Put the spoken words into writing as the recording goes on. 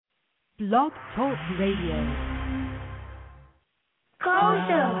Blog Talk Radio.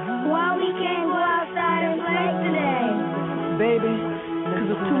 Kosha, why we can't go outside and play today? Baby,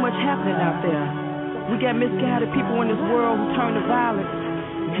 because there's too much happening out there. We got misguided people in this world who turn to violence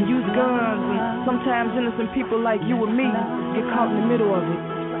and use guns, and sometimes innocent people like you and me get caught in the middle of it.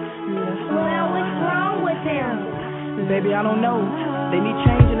 Well, what's wrong with them? Baby, I don't know. They need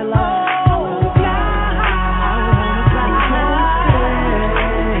change in their lives.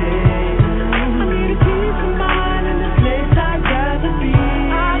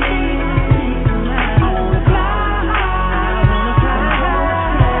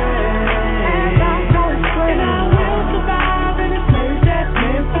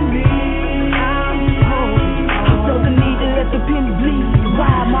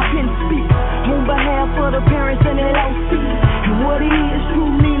 The parents and their LC, and what it is,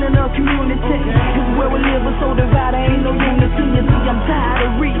 true meaning of community is where we live, but so divided, ain't no unity. You see, I'm tired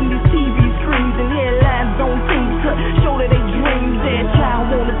of reading these TV screens and headlines don't seem to show that they dream their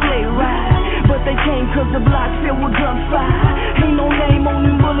child wanna play right, but they can't cause the block filled with gunfire. Ain't no name on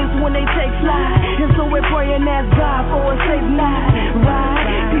them bullets when they take flight, and so we're praying ask God for a safe night.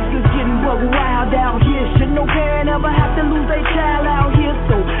 Right? Peace is getting buck wild out here. Should no parent ever have to lose their child out here?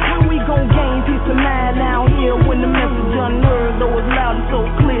 So how we gon' gain peace of mind out here when the message unheard, though it's loud and so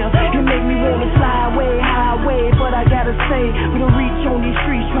clear? It make me wanna fly away, highway, but I gotta stay with a reach on these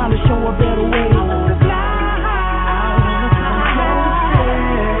streets, trying to show a better way. I wanna fly.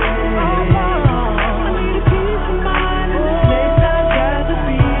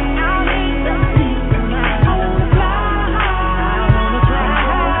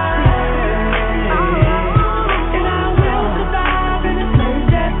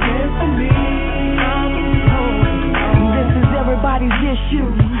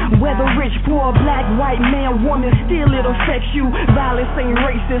 Whether rich, poor, black, white, man, woman, still it affects you. Violence ain't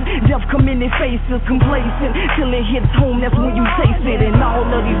racist, death come in their faces, complacent, till it hits home, that's when you taste it. And all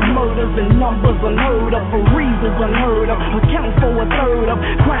of these murders and numbers unheard of, for reasons unheard of, account for a third of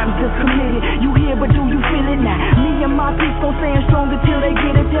crimes just committed. You hear, but do you feel it now? Me and my peace gon' stand stronger till they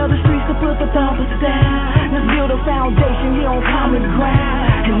get it. Tell the streets to put the thumpers down. Let's build a foundation here on common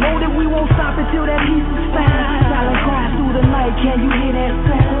ground, and know that we won't stop until that peace is found. Silent cries through the night, can you hear that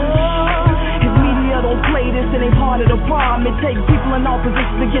sound? If media don't play this, it ain't part of the problem. It takes people in all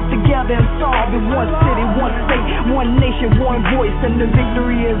positions to get together and solve it. One city, one state, one nation, one voice, and the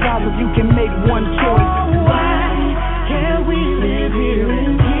victory is ours if you can make one choice. Why can't we live here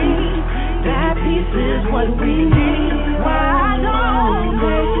in peace? That peace is what we need. Why don't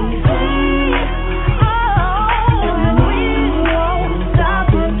they see? Oh, and we won't stop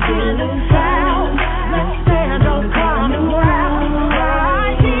until it's found. Let's stand on common ground.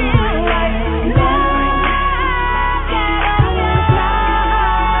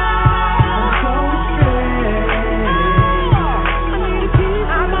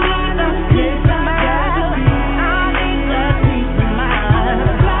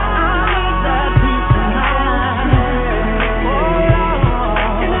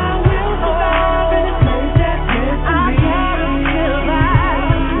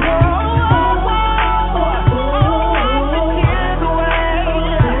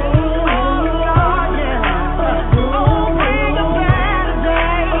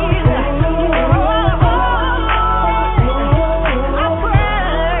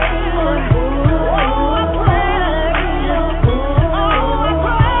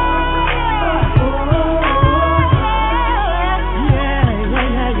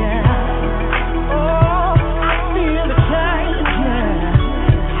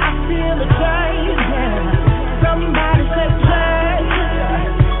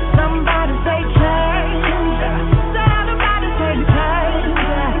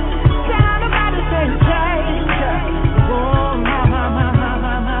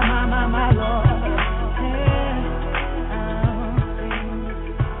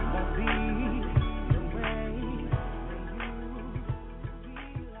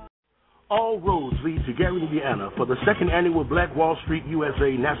 For the second annual Black Wall Street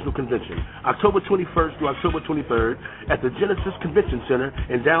USA National Convention, October 21st through October 23rd at the Genesis Convention Center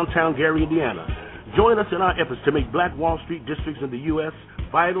in downtown Gary, Indiana. Join us in our efforts to make Black Wall Street districts in the U.S.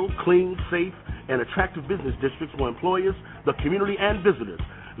 vital, clean, safe, and attractive business districts for employers, the community, and visitors.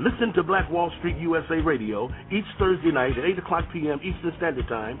 Listen to Black Wall Street USA Radio each Thursday night at 8 o'clock p.m. Eastern Standard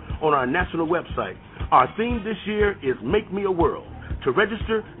Time on our national website. Our theme this year is Make Me a World. To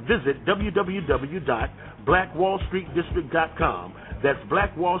register, visit www.blackwallstreetdistrict.com. That's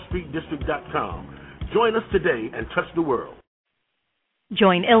blackwallstreetdistrict.com. Join us today and touch the world.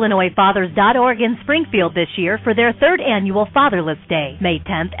 Join IllinoisFathers.org in Springfield this year for their third annual Fatherless Day, May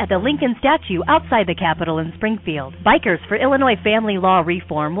 10th at the Lincoln Statue outside the Capitol in Springfield. Bikers for Illinois Family Law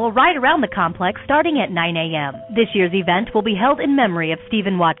Reform will ride around the complex starting at 9 a.m. This year's event will be held in memory of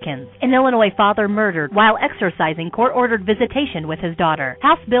Stephen Watkins, an Illinois father murdered while exercising court-ordered visitation with his daughter.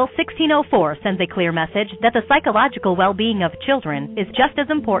 House Bill 1604 sends a clear message that the psychological well-being of children is just as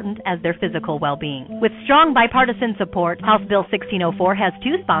important as their physical well-being. With strong bipartisan support, House Bill 1604 has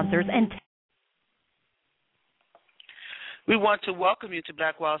two sponsors and we want to welcome you to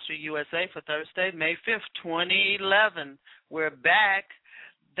Black Wall Street USA for Thursday, May 5th, 2011. We're back.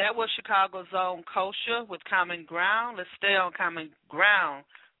 That was Chicago's own Kosher with Common Ground. Let's stay on common ground.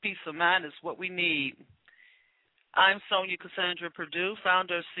 Peace of mind is what we need. I'm Sonia Cassandra Perdue,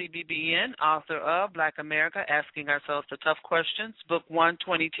 founder of CBBN, author of Black America, Asking Ourselves the Tough Questions, Book 1,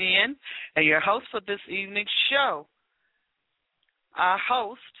 2010, and your host for this evening's show. Our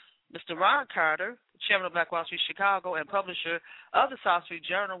host, Mr. Ron Carter, chairman of Black Wall Street Chicago and publisher of the South Street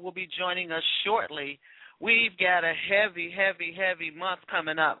Journal, will be joining us shortly. We've got a heavy month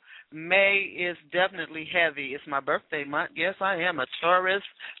coming up. May is definitely heavy. It's my birthday month. Yes, I am a Taurus.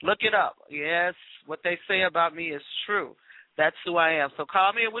 Look it up. Yes, what they say about me is true. That's who I am. So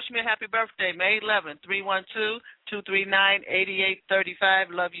call me and wish me a happy birthday, May 11th,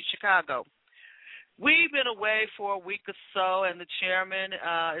 312-239-8835. Love you, Chicago. We've been away for a week or so, and the chairman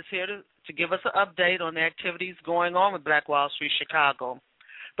is here to give us an update on the activities going on with Black Wall Street Chicago.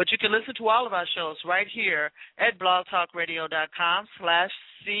 But you can listen to all of our shows right here at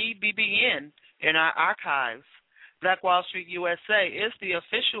blogtalkradio.com/CBBN in our archives. Black Wall Street USA is the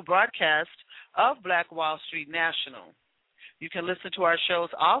official broadcast of Black Wall Street National. You can listen to our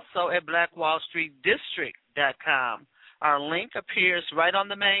shows also at blackwallstreetdistrict.com. Our link appears right on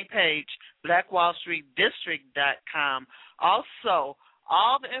the main page, blackwallstreetdistrict.com. Also,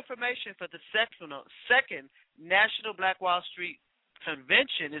 all the information for the second National Black Wall Street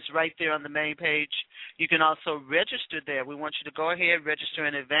Convention is right there on the main page. You can also register there. We want you to go ahead, register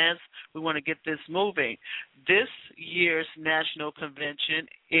in advance. We want to get this moving. This year's National Convention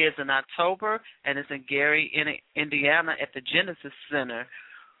is in October, and it's in Gary, Indiana, at the Genesis Center.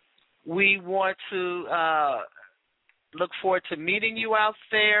 We want to look forward to meeting you out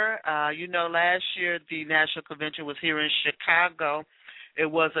there. Last year the National Convention was here in Chicago. It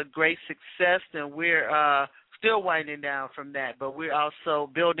was a great success, and we're still winding down from that, but we're also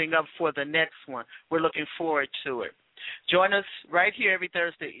building up for the next one. We're looking forward to it. Join us right here every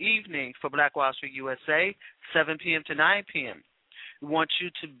Thursday evening for Black Wall Street USA, 7 p.m. to 9 p.m. We want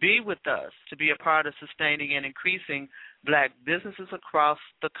you to be with us, to be a part of sustaining and increasing black businesses across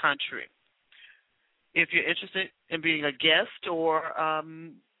the country. If you're interested in being a guest or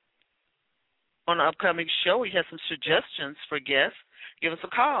on an upcoming show, we have some suggestions for guests. Give us a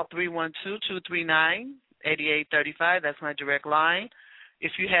call, 312-239-8835. That's my direct line.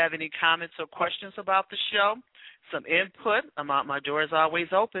 If you have any comments or questions about the show, some input, my door is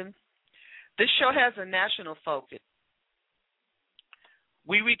always open. This show has a national focus.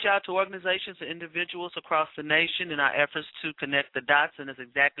 We reach out to organizations and individuals across the nation in our efforts to connect the dots, and that's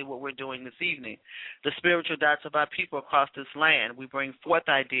exactly what we're doing this evening. The spiritual dots of our people across this land. We bring forth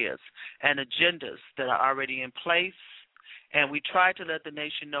ideas and agendas that are already in place, and we try to let the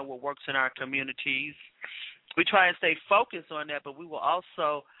nation know what works in our communities. We try and stay focused on that, but we will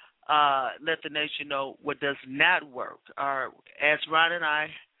also let the nation know what does not work. As Ron and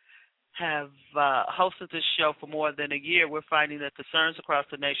I have hosted this show for more than a year, we're finding that concerns across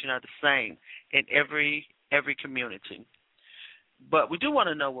the nation are the same in every community. But we do want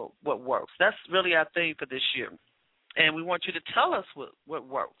to know what works. That's really our theme for this year. And we want you to tell us what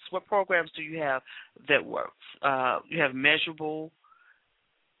works. What programs do you have that works? You have measurable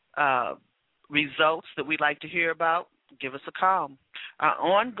results that we'd like to hear about? Give us a call. Our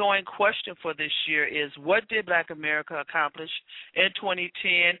ongoing question for this year is, what did Black America accomplish in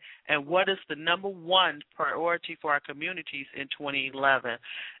 2010, and what is the number one priority for our communities in 2011?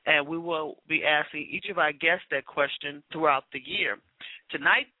 And we will be asking each of our guests that question throughout the year.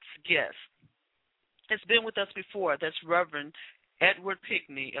 Tonight's guest has been with us before. That's Reverend Edward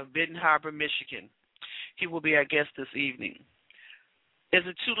Pickney of Benton Harbor, Michigan. He will be our guest this evening. Is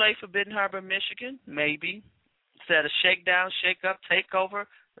it too late for Benton Harbor, Michigan? Maybe. Is that a shakedown, shake-up, takeover,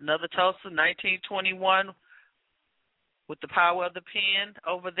 another Tulsa, 1921, with the power of the pen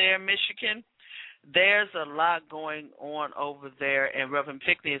over there in Michigan? There's a lot going on over there, and Reverend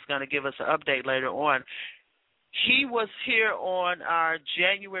Pickney is going to give us an update later on. He was here on our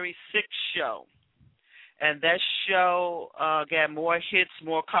January 6th show, and that show got more hits,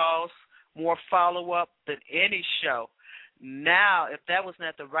 more calls, more follow-up than any show. Now, if that was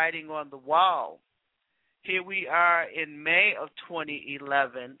not the writing on the wall, here we are in May of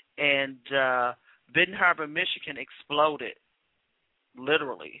 2011, and Benton Harbor, Michigan exploded,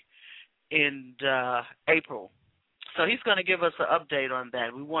 literally, in April. So he's going to give us an update on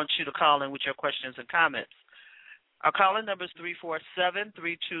that. We want you to call in with your questions and comments. Our call-in number is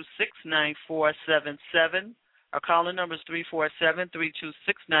 347-326-9477. Our call-in number is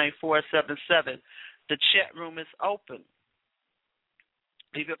 347-326-9477. The chat room is open.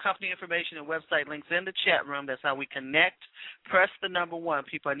 Leave your company information and website links in the chat room. That's how we connect. Press the number 1.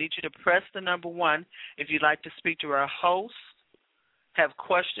 People, I need you to press the number 1 if you'd like to speak to our host, have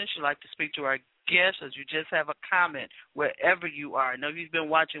questions, you'd like to speak to our guests, or you just have a comment wherever you are. I know you've been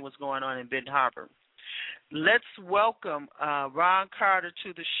watching what's going on in Benton Harbor. Let's welcome Ron Carter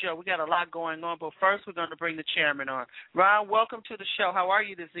to the show. We got a lot going on, but first we're going to bring the chairman on. Ron, welcome to the show. How are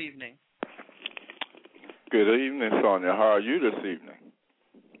you this evening? Good evening, Sonia. How are you this evening?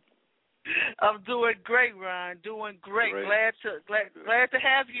 I'm doing great, Ron. Doing great. Glad to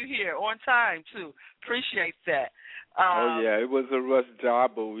have you here on time too. Appreciate that. It was a rush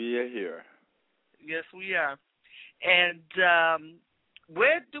job, but we are here. Yes, we are. And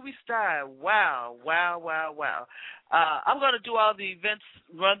where do we start? Wow. I'm going to do all the events,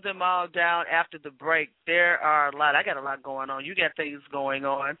 run them all down after the break. There are a lot. I got a lot going on. You got things going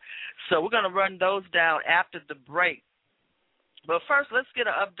on. So we're going to run those down after the break. But first, let's get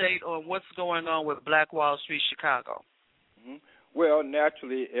an update on what's going on with Black Wall Street, Chicago. Mm-hmm. Well,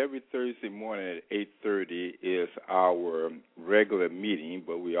 naturally, every Thursday morning at 8:30 is our regular meeting,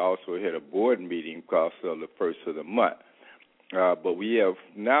 but we also had a board meeting because of the first of the month. But we have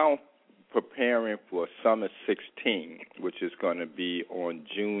now preparing for Summit 16, which is going to be on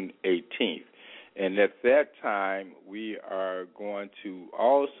June 18th. And at that time, we are going to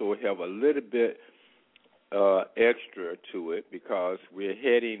also have a little bit extra to it because we're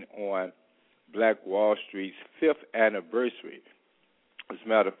heading on Black Wall Street's 5th anniversary. As a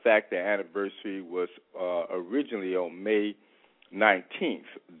matter of fact, the anniversary was originally on May 19th,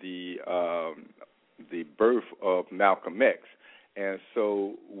 the birth of Malcolm X. And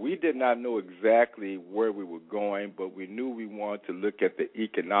so we did not know exactly where we were going, but we knew we wanted to look at the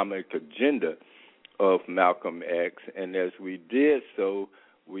economic agenda of Malcolm X. And as we did so,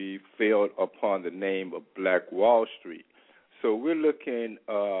 we failed upon the name of Black Wall Street. So we're looking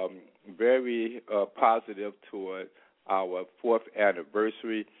very positive toward our 4th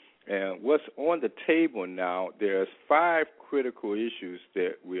anniversary. And what's on the table now, there's 5 critical issues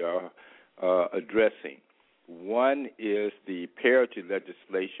that we are addressing. One is the parity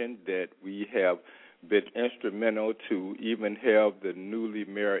legislation that we have been instrumental to even have the newly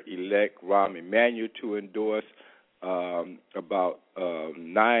mayor-elect Rahm Emanuel to endorse, about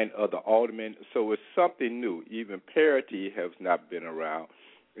 9 other aldermen. So it's something new. Even parity has not been around.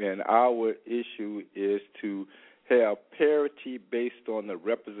 And our issue is to have parity based on the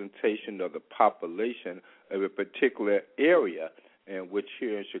representation of the population of a particular area, in which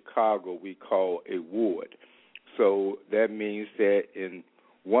here in Chicago we call a ward. So that means that in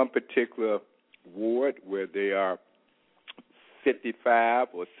one particular ward where there are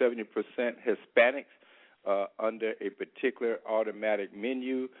 55 or 70% Hispanics under a particular automatic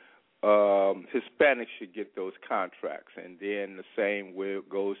menu, Hispanics should get those contracts. And then the same way it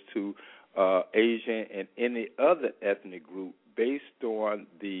goes to Asian and any other ethnic group based on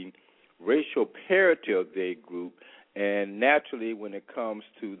the racial parity of their group. And naturally, when it comes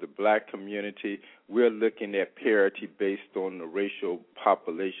to the black community, we're looking at parity based on the racial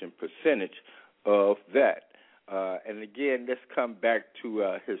population percentage of that. And again, let's come back to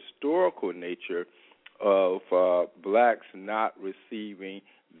a historical nature of blacks not receiving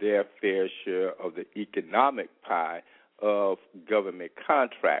their fair share of the economic pie of government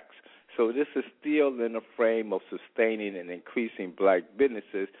contracts. So this is still in the frame of sustaining and increasing black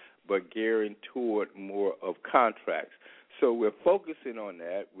businesses, but gearing toward more of contracts. So we're focusing on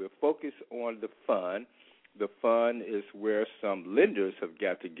that. We're focused on the fund. The fund is where some lenders have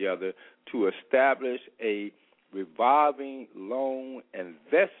got together to establish a revolving loan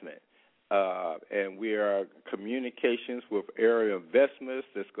investment. And we are communications with area investments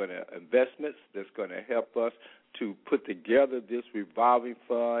that's going to help us to put together this revolving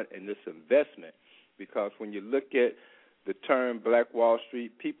fund and this investment. Because when you look at the term Black Wall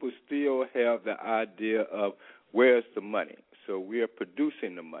Street, people still have the idea of where's the money. So we are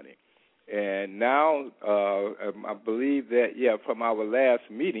producing the money. And now I believe that, from our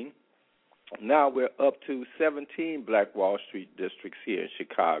last meeting, now we're up to 17 Black Wall Street districts here in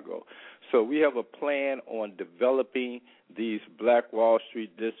Chicago. So we have a plan on developing these Black Wall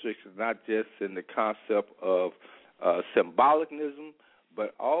Street districts, not just in the concept of symbolism,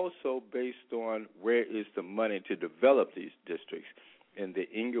 but also based on where is the money to develop these districts. In the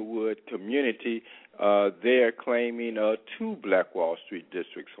Inglewood community, they're claiming 2 Black Wall Street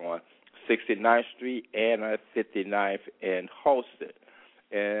districts on 69th Street and 59th and Halsted.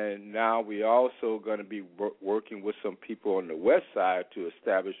 And now we're also going to be working with some people on the west side to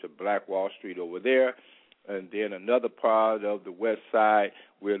establish a Black Wall Street over there. And then another part of the west side,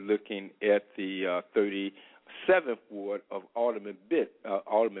 we're looking at the 37th Ward of Alderman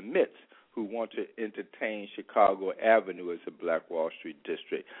Mitts, who want to entertain Chicago Avenue as a Black Wall Street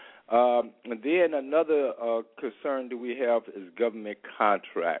district. And then another concern that we have is government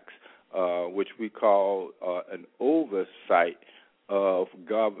contracts, which we call an oversight of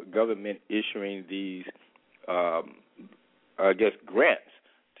government issuing these, grants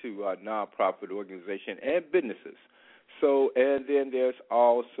to nonprofit organizations and businesses. So, and then there's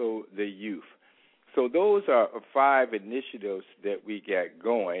also the youth. So those are 5 initiatives that we got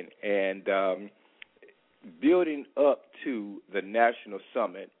going, and building up to the National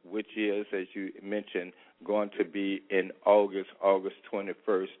Summit, which is, as you mentioned, going to be in August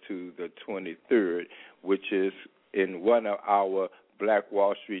 21st to the 23rd, which is in one of our Black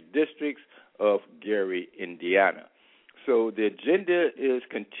Wall Street districts of Gary, Indiana. So the agenda is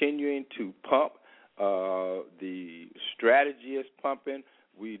continuing to pump. The strategy is pumping.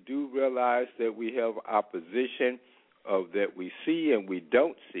 We do realize that we have opposition that we see and we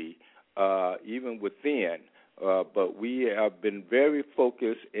don't see, even within. But we have been very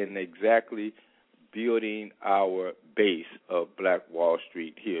focused in exactly building our base of Black Wall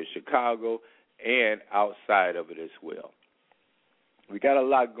Street here in Chicago and outside of it as well. We got a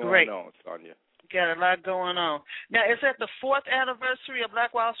lot going on, Sonia. Got a lot going on. Now, is that the 4th anniversary of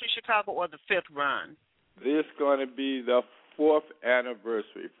Black Wall Street Chicago or the 5th run? This is going to be the 4th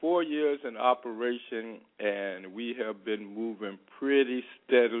anniversary, 4 years in operation, and we have been moving pretty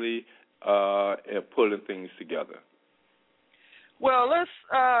steadily and pulling things together. Well, let's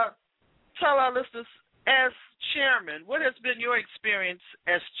tell our listeners, as chairman, what has been your experience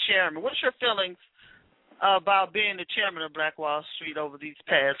as chairman? What's your feelings about being the chairman of Black Wall Street over these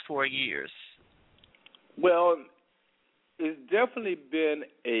past 4 years? Well, it's definitely been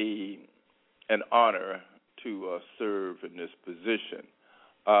an honor to serve in this position.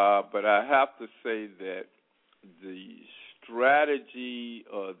 But I have to say that the strategy,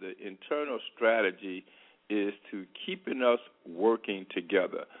 the internal strategy, is to keeping us working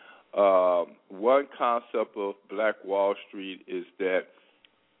together. One concept of Black Wall Street is that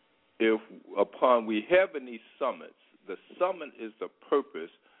if upon we having these summits, the summit is the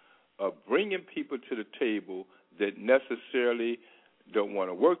purpose of bringing people to the table that necessarily don't want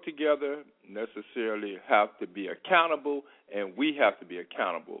to work together, necessarily have to be accountable, and we have to be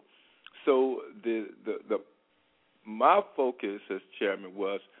accountable. So my focus as chairman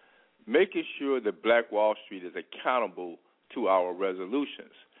was making sure that Black Wall Street is accountable to our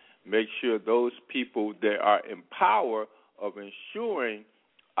resolutions. Make sure those people that are in power of ensuring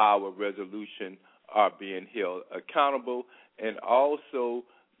our resolution are being held accountable, and also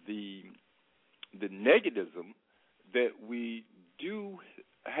the negativism that we do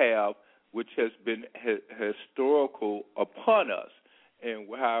have, which has been historical upon us, and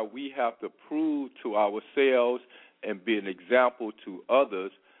how we have to prove to ourselves and be an example to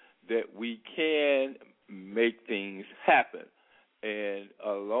others that we can make things happen. And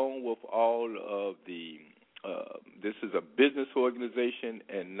along with all of the, this is a business organization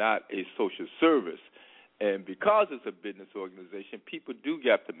and not a social service. And because it's a business organization, people do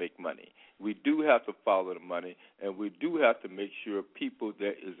have to make money. We do have to follow the money, and we do have to make sure people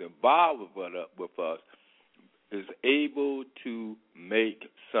that is involved with us is able to make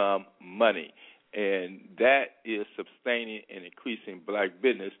some money. And that is sustaining and increasing black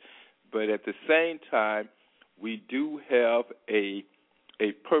business. But at the same time, we do have a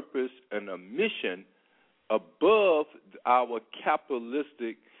purpose and a mission above our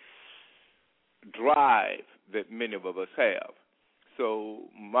capitalistic drive that many of us have. So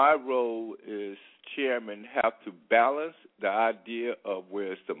my role as chairman have to balance the idea of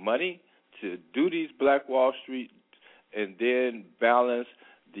where's the money to do these Black Wall Street, and then balance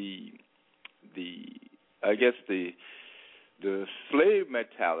the slave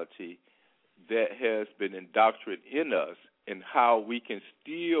mentality that has been indoctrinated in us, and how we can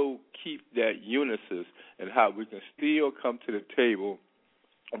still keep that unisys and how we can still come to the table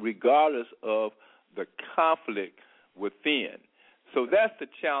regardless of the conflict within. So that's the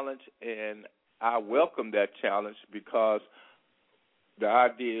challenge, and I welcome that challenge, because the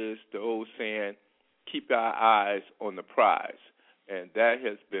idea is the old saying, keep our eyes on the prize. And that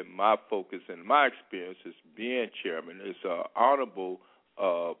has been my focus and my experience as being chairman. It's an honorable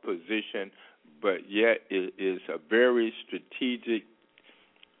position, but yet it is a very strategic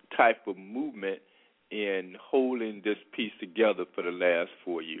type of movement in holding this piece together for the last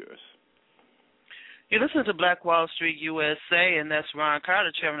 4 years. You listen to Black Wall Street USA, and that's Ron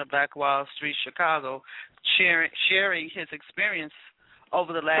Carter, chairman of Black Wall Street Chicago, sharing his experience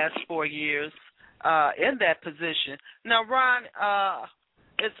over the last 4 years in that position. Now, Ron,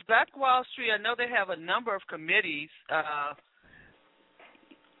 it's Black Wall Street. I know they have a number of committees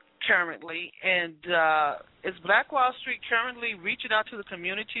currently, and is Black Wall Street currently reaching out to the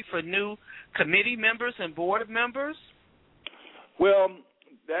community for new committee members and board members? Well,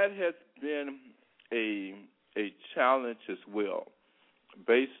 that has been a challenge as well,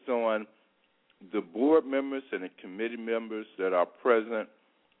 based on the board members and the committee members that are present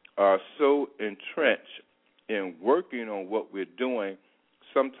are so entrenched in working on what we're doing.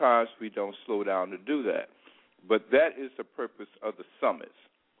 Sometimes we don't slow down to do that. But that is the purpose of the summits,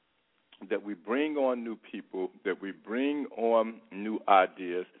 that we bring on new people, that we bring on new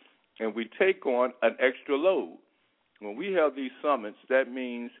ideas, and we take on an extra load. When we have these summits, that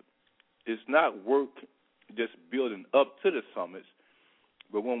means it's not work just building up to the summits,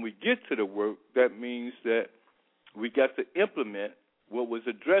 but when we get to the work, that means that we got to implement what was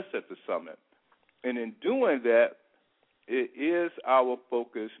addressed at the summit. And in doing that, it is our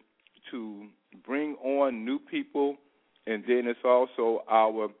focus to bring on new people, and then it's also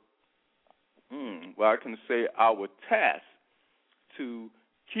our, our task to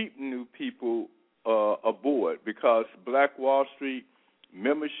keep new people aboard, because Black Wall Street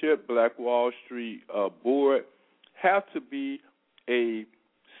membership, Black Wall Street board have to be a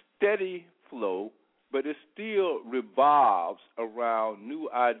steady flow, but it still revolves around new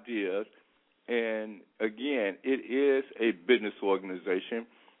ideas. And again, it is a business organization,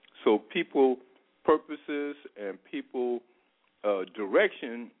 so people purposes and people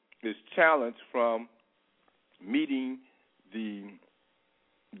direction is challenged from meeting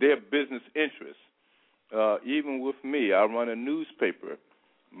their business interests. Even with me, I run a newspaper.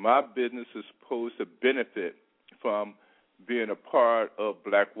 My business is supposed to benefit from being a part of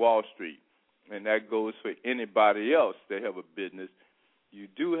Black Wall Street, and that goes for anybody else that have a business. You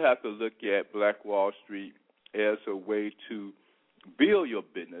do have to look at Black Wall Street as a way to build your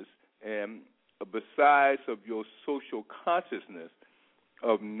business, and besides of your social consciousness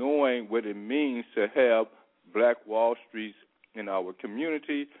of knowing what it means to have Black Wall Streets in our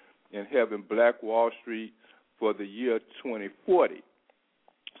community and having Black Wall Street for the year 2040.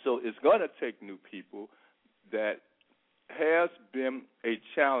 So it's going to take new people. That has been a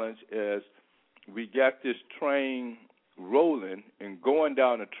challenge as we got this train rolling and going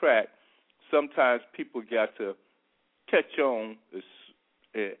down the track. Sometimes people got to catch on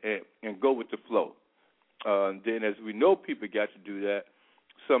and go with the flow. Then as we know people got to do that,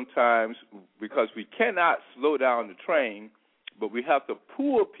 sometimes because we cannot slow down the train, but we have to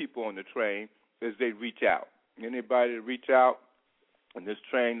pull people on the train as they reach out. Anybody that reach out and this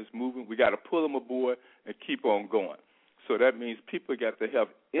train is moving, we got to pull them aboard and keep on going. So that means people got to have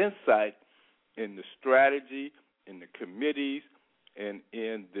insight in the strategy, in the committees, and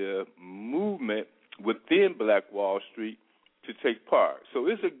in the movement within Black Wall Street to take part. So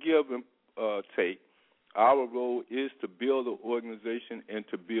it's a give and take. Our role is to build an organization and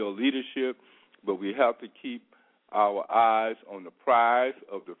to build leadership, but we have to keep our eyes on the prize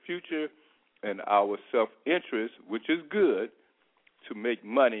of the future and our self-interest, which is good, to make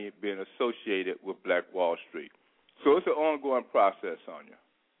money being associated with Black Wall Street. So it's an ongoing process, Sonia.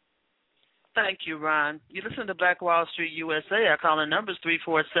 Thank you, Ron. You listen to Black Wall Street USA. Our calling number is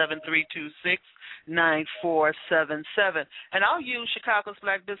 347-326-9477. And I'll use Chicago's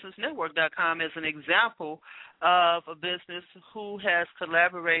BlackBusinessNetwork.com as an example of a business who has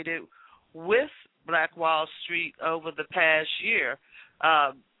collaborated with Black Wall Street over the past year.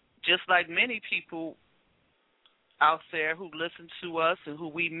 Just like many people out there who listen to us and who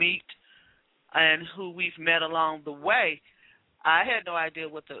we meet and who we've met along the way, I had no idea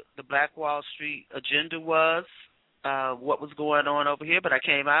what the Black Wall Street agenda was, what was going on over here, but I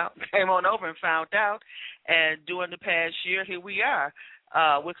came on over and found out. And during the past year, here we are.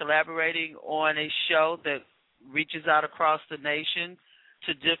 We're collaborating on a show that reaches out across the nation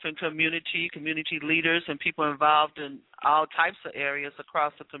to different community leaders and people involved in all types of areas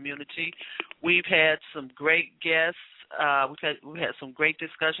across the community. We've had some great guests. We've had some great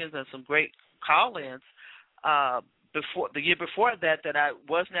discussions and some great call-ins before the year before that I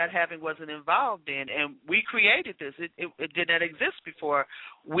wasn't involved in, and we created this. It did not exist before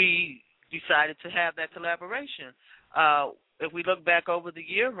we decided to have that collaboration. if we look back over the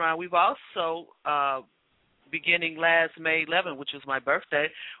year, Ron, we've also beginning last May 11th, which was my birthday,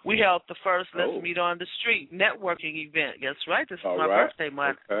 we held the first Let's Meet on the Street networking event. That's right. This is my birthday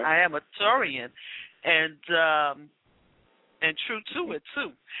month. Okay. I am a Taurian, and true to it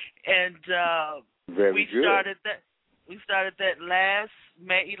too. And we started that last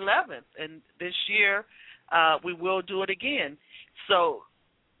May 11th, and this year we will do it again. So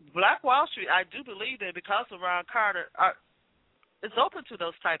Black Wall Street, I do believe that because of Ron Carter, it's open to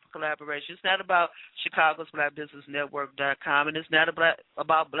those type of collaborations. It's not about Chicago's BlackBusinessNetwork.com, and it's not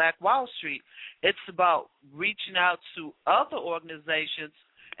about Black Wall Street. It's about reaching out to other organizations.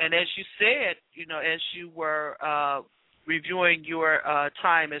 And as you said, as you were reviewing your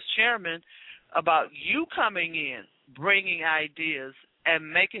time as chairman, about you coming in, bringing ideas, and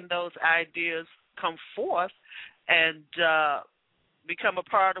making those ideas come forth and become a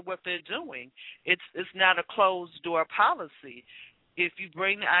part of what they're doing. It's not a closed-door policy. If you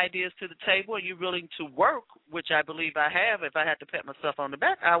bring the ideas to the table and you're willing to work, which I believe I have, if I had to pat myself on the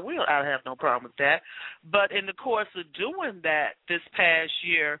back, I will. I have no problem with that. But in the course of doing that this past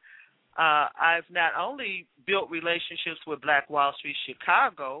year, I've not only built relationships with Black Wall Street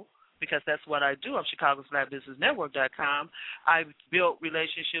Chicago, because that's what I do. I'm Chicago's BlackBusinessNetwork.com. I've built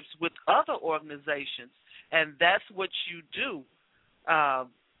relationships with other organizations, and that's what you do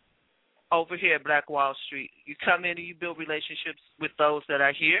over here at Black Wall Street. You come in and you build relationships with those that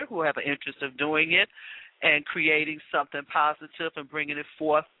are here who have an interest of doing it and creating something positive and bringing it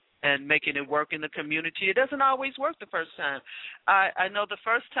forth and making it work in the community. It doesn't always work the first time. I know the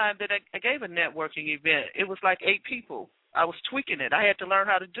first time that I gave a networking event, it was like 8 people. I was tweaking it. I had to learn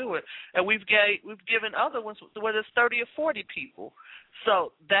how to do it. And we've given other ones where there's 30 or 40 people.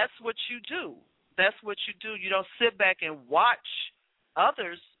 So that's what you do. That's what you do. You don't sit back and watch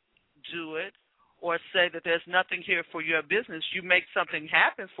others do it or say that there's nothing here for your business. You make something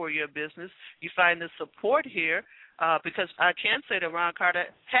happen for your business. You find the support here because I can say that Ron Carter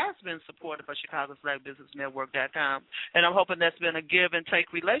has been supported by Chicago's BlackBusinessNetwork.com, and I'm hoping that's been a give and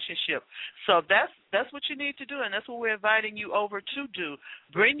take relationship. So that's what you need to do, and that's what we're inviting you over to do.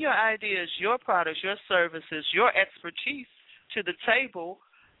 Bring your ideas, your products, your services, your expertise to the table.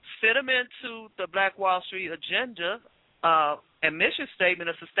 Fit them into the Black Wall Street agenda and mission statement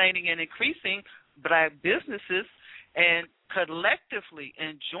of sustaining and increasing Black businesses, and collectively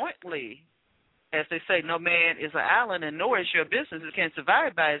and jointly, as they say, no man is an island and nor is your business. It can't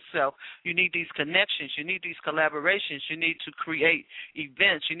survive by itself. You need these connections. You need these collaborations. You need to create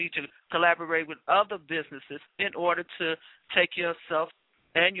events. You need to collaborate with other businesses in order to take yourself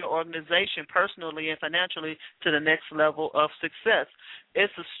and your organization personally and financially to the next level of success.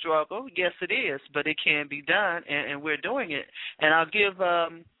 It's a struggle. Yes, it is, but it can be done, and we're doing it. And I'll give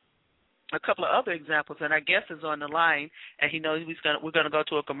a couple of other examples, and our guest is on the line, and he knows we're going to go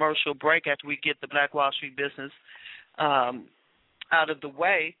to a commercial break after we get the Black Wall Street business out of the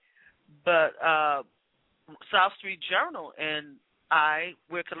way. But South Street Journal and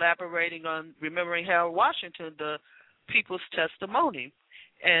we're collaborating on remembering Harold Washington, the people's testimony.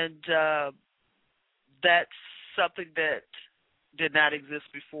 And that's something that did not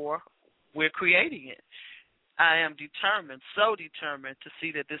exist before. We're creating it. I am determined, so determined, to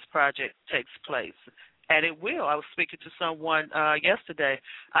see that this project takes place. And it will. I was speaking to someone yesterday.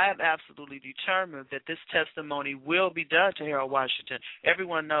 I am absolutely determined that this testimony will be done to Harold Washington.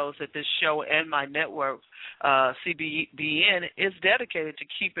 Everyone knows that this show and my network, CBBN, is dedicated to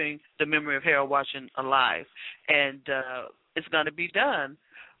keeping the memory of Harold Washington alive. And it's going to be done.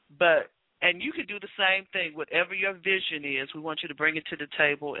 And you can do the same thing. Whatever your vision is, we want you to bring it to the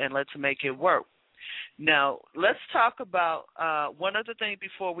table and let's make it work. Now, let's talk about one other thing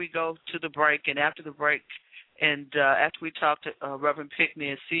before we go to the break and after the break, and after we talk to Reverend Pickney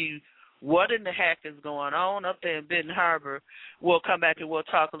and see what in the heck is going on up there in Benton Harbor, we'll come back and we'll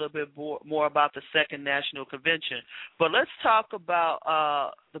talk a little bit more about the second national convention. But let's talk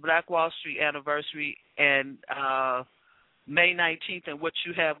about the Black Wall Street anniversary and May 19th and what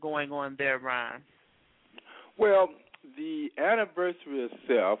you have going on there, Ron. Well, the anniversary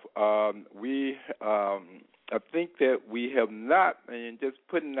itself, I think that we have not, and just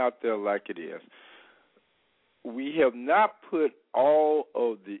putting it out there like it is, we have not put all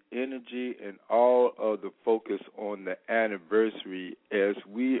of the energy and all of the focus on the anniversary as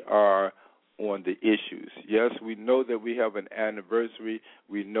we are on the issues. Yes, we know that we have an anniversary.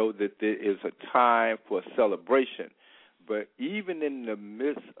 We know that there is a time for celebration. But even in the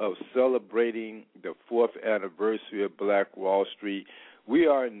midst of celebrating the 4th anniversary of Black Wall Street, we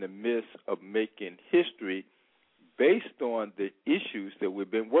are in the midst of making history based on the issues that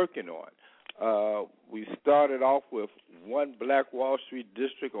we've been working on. We started off with one Black Wall Street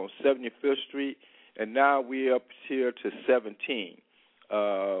district on 75th Street, and now we're up here to 17.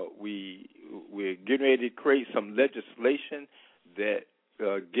 We're getting ready to create some legislation that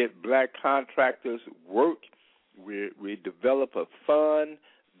get black contractors work. We develop a fund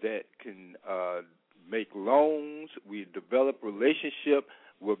that can make loans. We develop relationship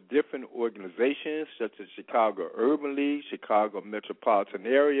with different organizations such as Chicago Urban League, Chicago Metropolitan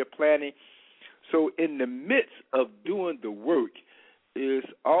Area Planning. So in the midst of doing the work is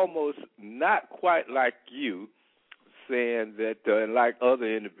almost not quite like you saying that, like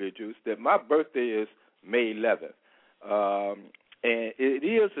other individuals, that my birthday is May 11th. And it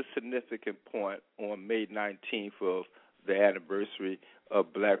is a significant point on May 19th of the anniversary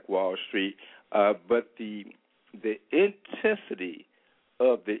of Black Wall Street. But the intensity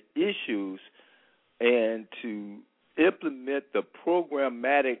of the issues and to implement the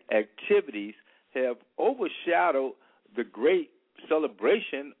programmatic activities have overshadowed the great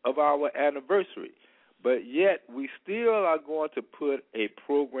celebration of our anniversary. But yet we still are going to put a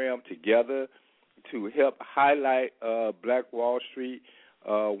program together to help highlight Black Wall Street.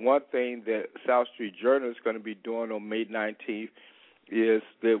 One thing that South Street Journal is going to be doing on May 19th is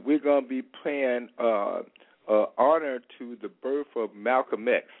that we're going to be paying honor to the birth of Malcolm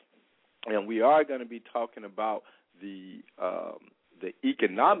X. And we are going to be talking about the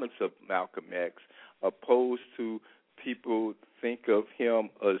economics of Malcolm X, opposed to people think of him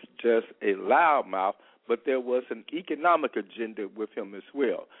as just a loudmouth, but there was an economic agenda with him as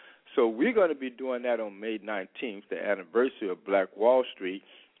well. So we're going to be doing that on May 19th, the anniversary of Black Wall Street,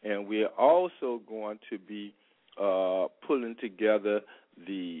 and we're also going to be pulling together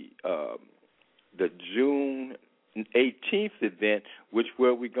the June 18th event,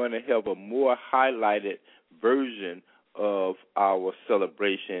 where we're going to have a more highlighted version of our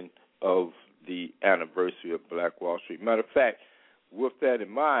celebration of the anniversary of Black Wall Street. Matter of fact, with that in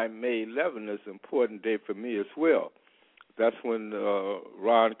mind, May 11th is an important day for me as well. That's when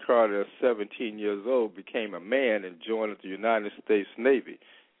Ron Carter, 17 years old, became a man and joined the United States Navy.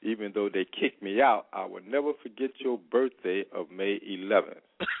 Even though they kicked me out, I will never forget your birthday of May 11th.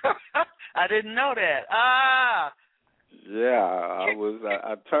 I didn't know that. Yeah,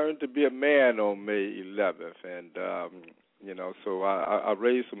 I turned to be a man on May 11th, and so I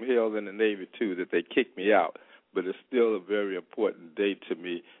raised some hell in the Navy too that they kicked me out. But it's still a very important day to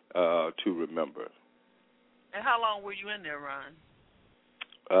me to remember. And how long were you in there,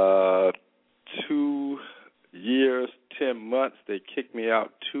 Ron? 2 years, 10 months. They kicked me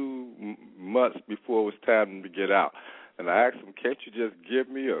out 2 months before it was time to get out. And I asked them, can't you just give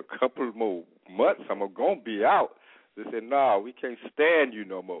me a couple more months? I'm going to be out. They said, no, we can't stand you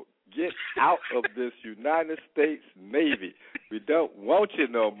no more. Get out of this United States Navy. We don't want you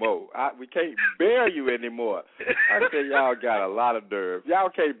no more. We can't bear you anymore. I said, y'all got a lot of nerve. Y'all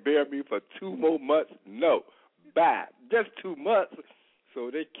can't bear me for 2 more months? No. Bye. Just 2 months.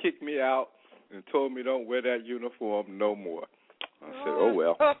 So they kicked me out and told me don't wear that uniform no more. I said, oh,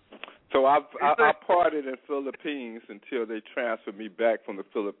 well. So I partied in Philippines until they transferred me back from the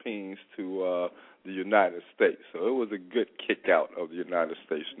Philippines to the United States. So it was a good kick out of the United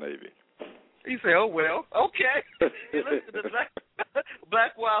States Navy. You say, oh, well, okay. Listen to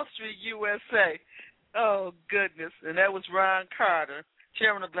Black Wall Street, USA. Oh, goodness. And that was Ron Carter,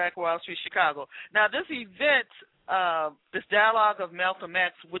 chairman of Black Wall Street, Chicago. Now, this event, this dialogue of Malcolm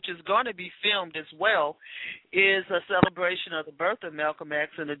X, which is going to be filmed as well, is a celebration of the birth of Malcolm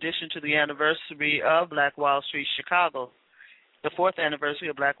X in addition to the anniversary of Black Wall Street, Chicago, the 4th anniversary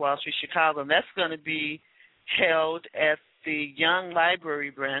of Black Wall Street, Chicago. And that's going to be held at the Young Library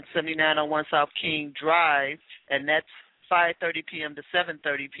Branch, 7901 South King Drive, and that's 5:30 p.m. to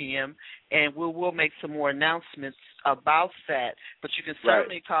 7:30 p.m., and we will make some more announcements about that. But you can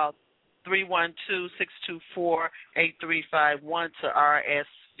certainly call 312-624-8351 to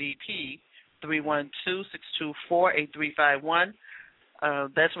RSVP, 312-624-8351.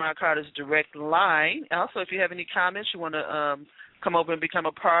 That's Ron Carter's direct line. Also, if you have any comments, you want to come over and become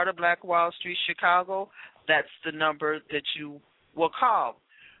a part of Black Wall Street, Chicago, that's the number that you will call.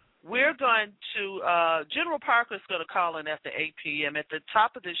 We're going to, General Parker is going to call in after 8 p.m. At the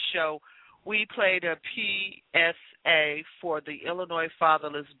top of this show, we played a PSA for the Illinois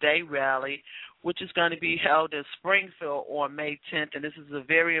Fatherless Day Rally, which is going to be held in Springfield on May 10th, and this is a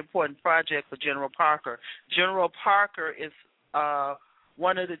very important project for General Parker. General Parker is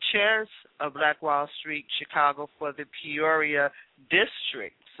one of the chairs of Black Wall Street, Chicago, for the Peoria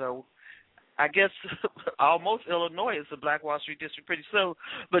District. So I guess almost Illinois is the Black Wall Street district pretty soon.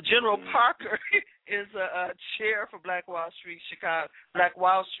 But General Parker is a chair for Black Wall Street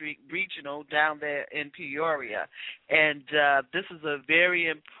Regional down there in Peoria, and this is a very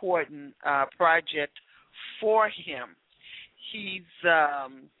important project for him. He's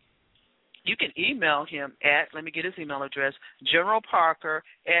you can email him at, let me get his email address,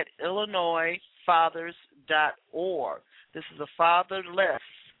 generalparker@illinoisfathers.org. This is a Fatherless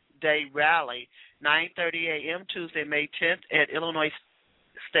Day rally, 9:30 a.m. Tuesday, May 10th at Illinois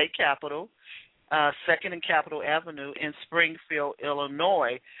State Capitol, 2nd and Capitol Avenue in Springfield,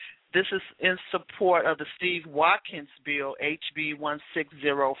 Illinois. This is in support of the Steve Watkins bill, HB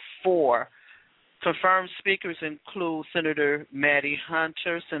 1604. Confirmed speakers include Senator Maddie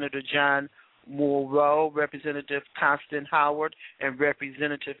Hunter, Senator John Mulrow, Representative Constant Howard, and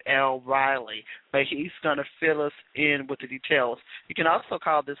Representative Al Riley. But he's going to fill us in with the details. You can also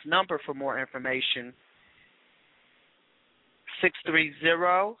call this number for more information,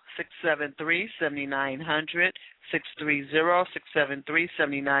 630-673-7900,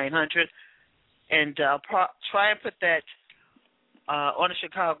 630-673-7900. And try and put that on the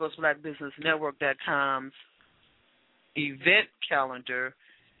Chicago's Black Business Network.com's event calendar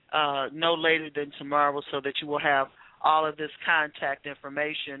no later than tomorrow, so that you will have all of this contact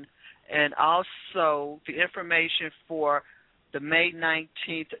information, and also the information for the May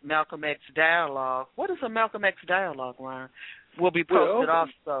 19th Malcolm X Dialogue. What is a Malcolm X Dialogue, Ryan? Will be posted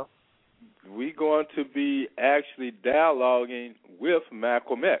also. We're going to be actually dialoguing with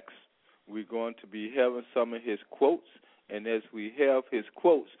Malcolm X. We're going to be having some of his quotes, and as we have his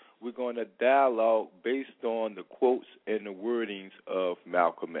quotes, we're going to dialogue based on the quotes and the wordings of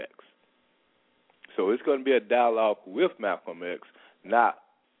Malcolm X. So it's going to be a dialogue with Malcolm X, not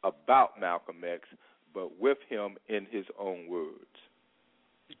about Malcolm X, but with him in his own words.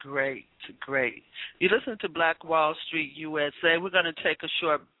 Great, great. You listen to Black Wall Street USA. We're going to take a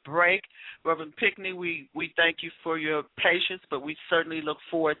short break. Reverend Pickney, we thank you for your patience, but we certainly look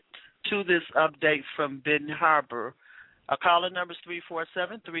forward to this update from Benton Harbor. Our caller number is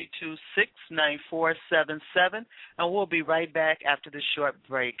 347-326-9477, and we'll be right back after this short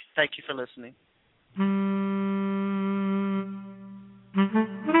break. Thank you for listening.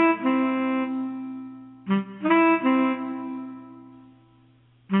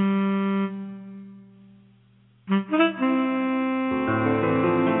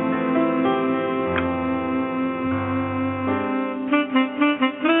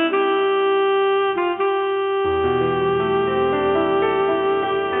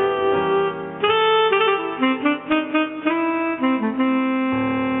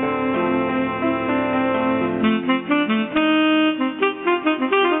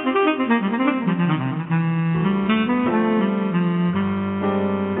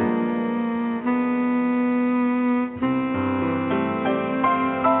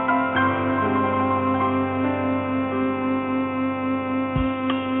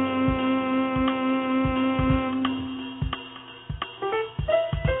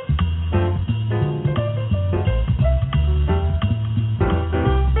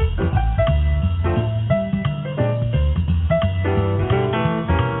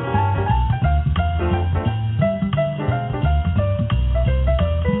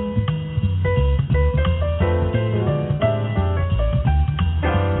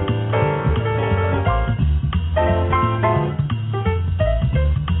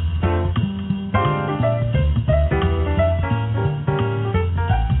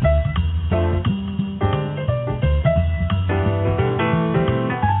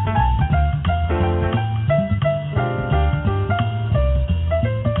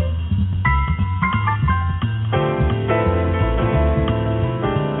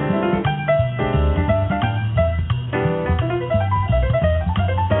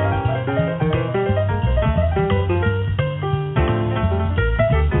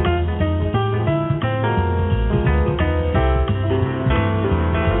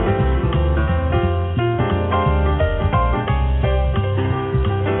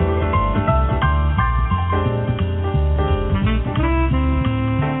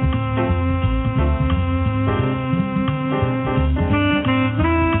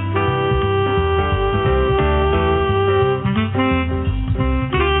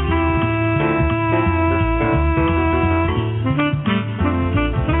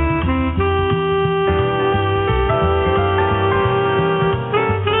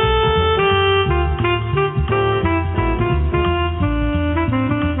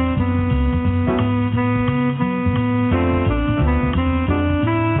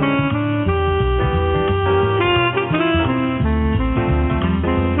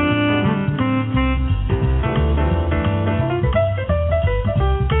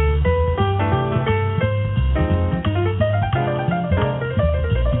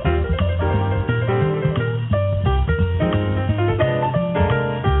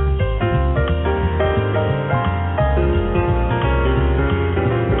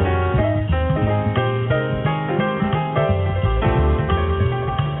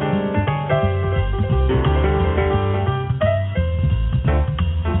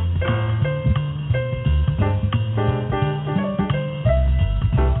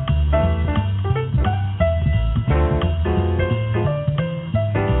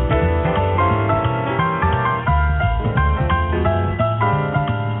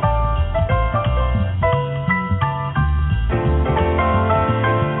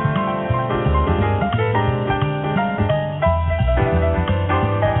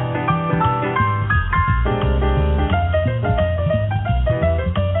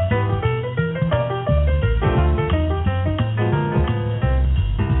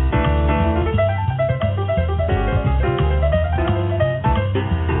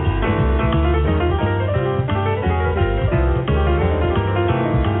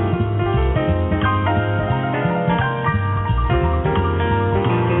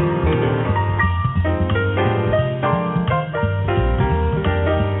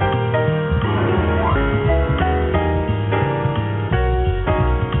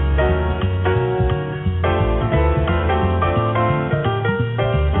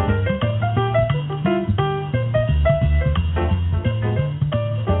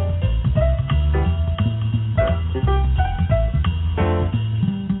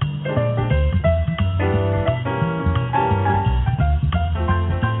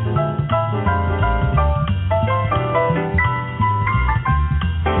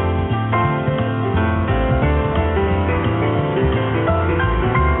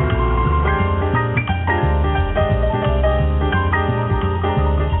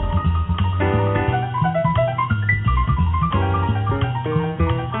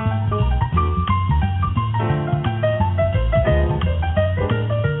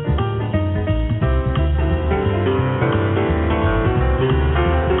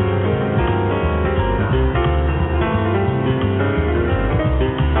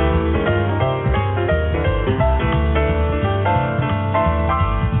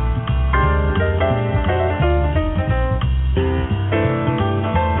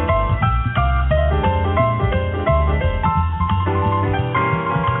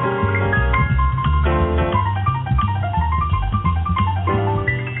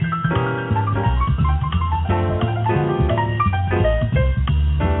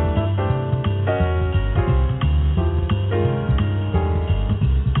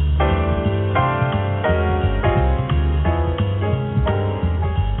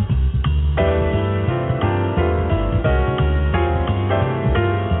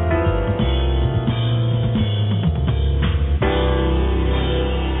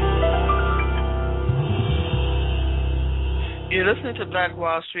 You're listening to Black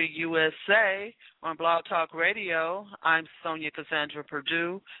Wall Street USA on Blog Talk Radio. I'm Sonia Cassandra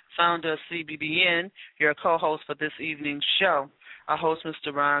Perdue, founder of CBBN, your co-host for this evening's show. Our host,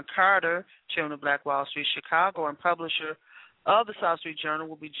 Mr. Ron Carter, chairman of Black Wall Street Chicago and publisher of the South Street Journal,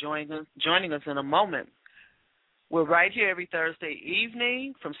 will be joining us in a moment. We're right here every Thursday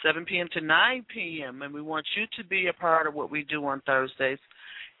evening from 7 p.m. to 9 p.m., and we want you to be a part of what we do on Thursdays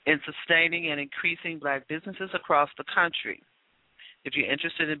in sustaining and increasing black businesses across the country. If you're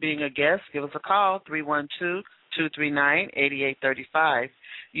interested in being a guest, give us a call, 312-239-8835.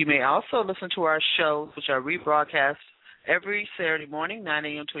 You may also listen to our shows, which are rebroadcast every Saturday morning, 9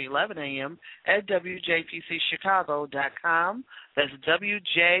 a.m. to 11 a.m. at WJPCChicago.com. That's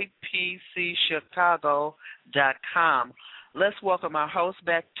WJPCChicago.com. Let's welcome our host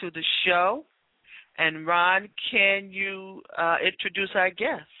back to the show. And, Ron, can you introduce our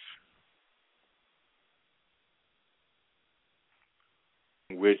guest?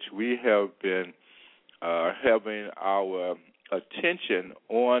 Which we have been having our attention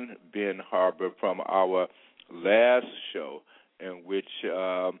on Ben Harbor from our last show, in which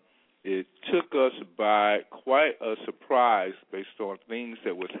it took us by quite a surprise based on things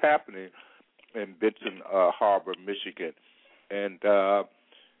that was happening in Benton Harbor, Michigan. And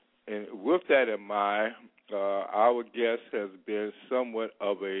with that in mind, our guest has been somewhat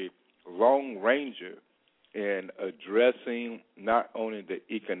of a long ranger in addressing not only the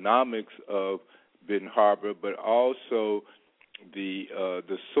economics of Ben Harbor, but also the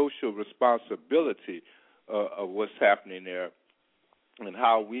social responsibility of what's happening there and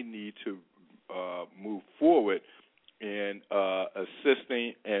how we need to move forward in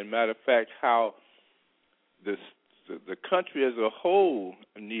assisting, and matter of fact, how the country as a whole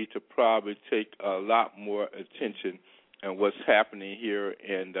need to probably take a lot more attention in what's happening here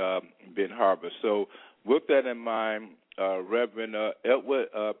in Ben Harbor. So with that in mind, Reverend Edward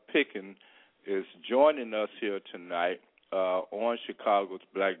Pickens is joining us here tonight on Chicago's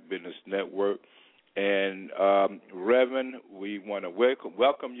Black Business Network. And, Reverend, we want to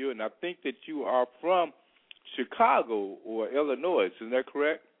welcome you, and I think that you are from Chicago or Illinois. Isn't that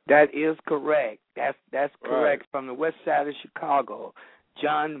correct? That is correct. That's correct. Right. From the west side of Chicago,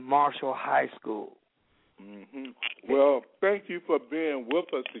 John Marshall High School. Mm-hmm. Well, thank you for being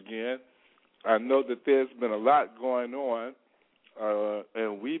with us again. I know that there's been a lot going on,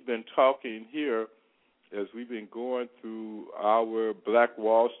 and we've been talking here as we've been going through our Black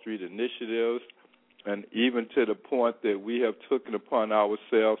Wall Street initiatives, and even to the point that we have taken upon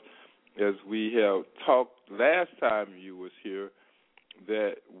ourselves, as we have talked last time you was here,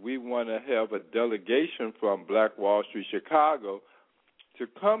 that we want to have a delegation from Black Wall Street Chicago to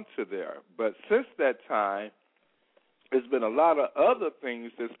come to there. But since that time, there's been a lot of other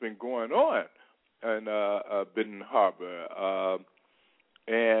things that's been going on in Benton Harbor.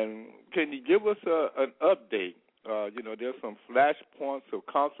 And can you give us an update? There's some flashpoints of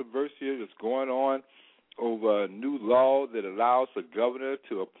controversy that's going on over a new law that allows the governor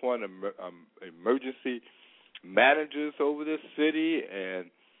to appoint emergency managers over this city,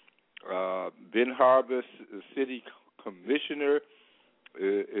 and Ben Harbor City Commissioner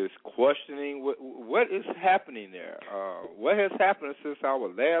is questioning what is happening there. What has happened since our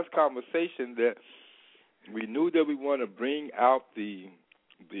last conversation that we knew that we want to bring out the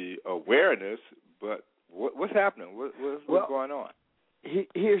awareness, but what's happening? What's going on?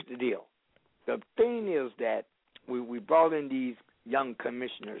 Here's the deal. The thing is that we brought in these young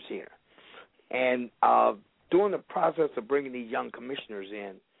commissioners here, and during the process of bringing these young commissioners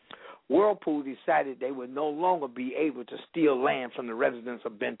in, Whirlpool decided they would no longer be able to steal land from the residents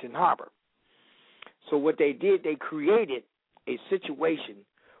of Benton Harbor. So what they did, they created a situation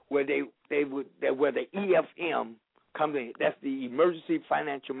where the EFM comes in. That's the Emergency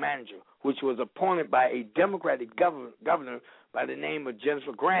Financial Manager, which was appointed by a Democratic governor by the name of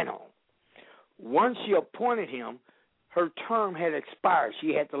Jennifer Granholm. Once she appointed him, her term had expired.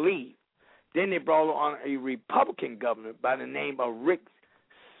 She had to leave. Then they brought on a Republican governor by the name of Rick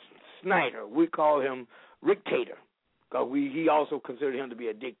Snyder. We call him Rick-tator because he also considered him to be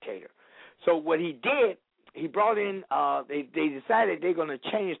a dictator. So what he did, he brought in, they decided they're going to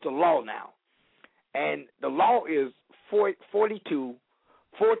change the law now. And the law is 42,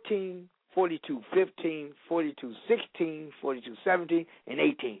 14, 42, 15, 42, 16, 42, 17, and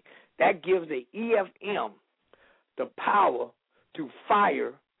 18. That gives the EFM the power to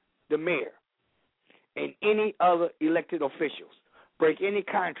fire the mayor and any other elected officials, break any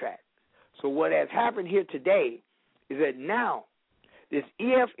contract. So what has happened here today is that now this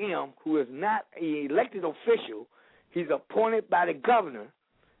EFM, who is not an elected official, he's appointed by the governor,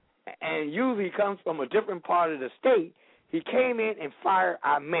 and usually comes from a different part of the state. he came in and fired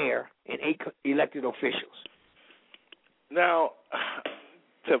our mayor and 8 elected officials. Now,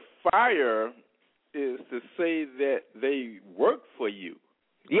 to fire is to say that they work for you.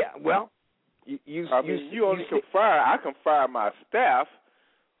 Yeah, well, you only can fire. I can fire my staff,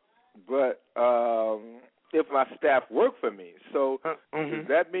 but if my staff work for me, so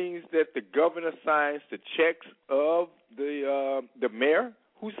that means that the governor signs the checks of the mayor.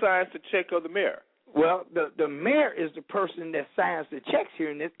 Who signs the check of the mayor? Well, the mayor is the person that signs the checks here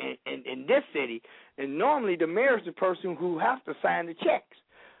in this city, and normally the mayor is the person who has to sign the checks.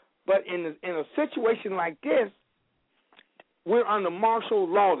 But in a situation like this, we're under martial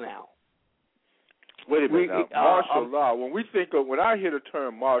law now. Wait a minute now. Martial law. When I hear the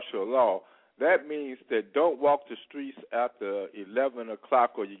term martial law, that means that don't walk the streets after 11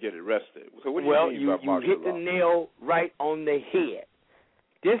 o'clock or you get arrested. So what do you mean by martial law? Well, you hit the nail right on the head.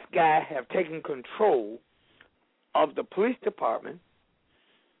 This guy have taken control of the police department,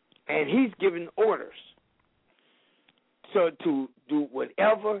 and he's giving orders to do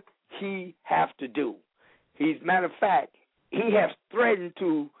whatever he has to do. Matter of fact, he has threatened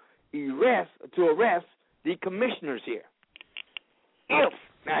to arrest the commissioners here. Now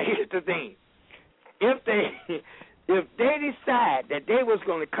here's the thing: if they decide that they was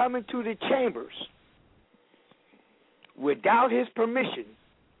going to come into the chambers without his permission,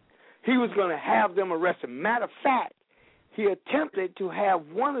 he was going to have them arrested. Matter of fact, he attempted to have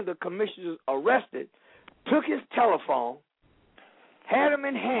one of the commissioners arrested, took his telephone, had him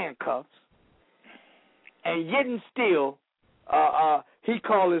in handcuffs, and yet and still he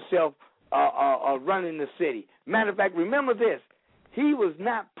called himself running the city. Matter of fact, remember this: he was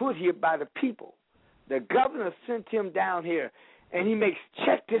not put here by the people. The governor sent him down here, and he makes,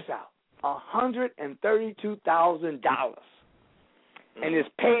 check this out, $132,000. And is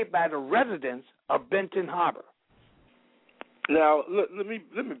paid by the residents of Benton Harbor. Now, let me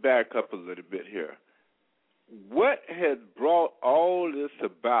back up a little bit here. What had brought all this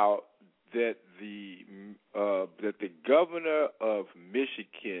about that the governor of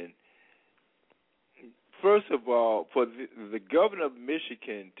Michigan, first of all, for the governor of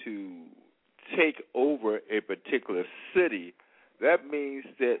Michigan to take over a particular city, that means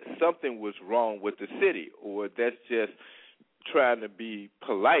that something was wrong with the city, or that's just trying to be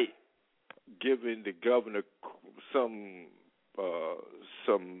polite, giving the governor some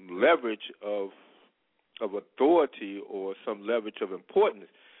leverage of authority or some leverage of importance.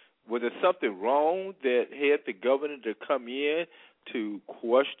 Was there something wrong that had the governor to come in to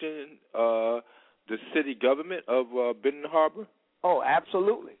question the city government of Benton Harbor? Oh,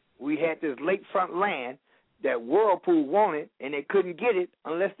 absolutely. We had this lakefront land that Whirlpool wanted, and they couldn't get it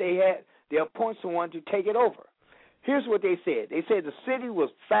unless they appoint someone to take it over. Here's what they said. They said the city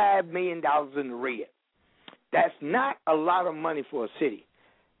was $5 million in the red. That's not a lot of money for a city.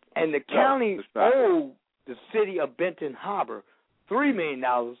 And the county owed the city of Benton Harbor $3 million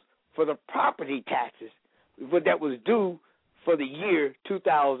for the property taxes that was due for the year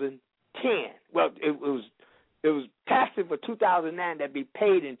 2010. Well, it was taxes for 2009 that be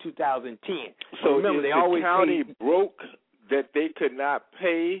paid in 2010. So remember, the county broke that they could not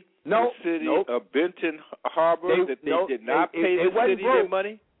pay the city of Benton Harbor, that they did not pay the city their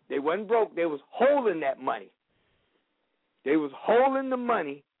money? They wasn't broke. They was holding that money. They was holding the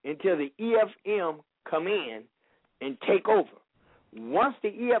money until the EFM come in and take over. Once the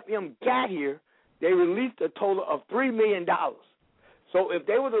EFM got here, they released a total of $3 million. So if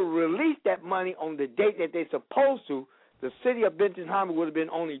they were to release that money on the date that they're supposed to, the city of Benton Harbor would have been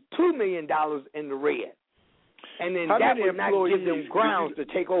only $2 million in the red. And then that would not give them grounds to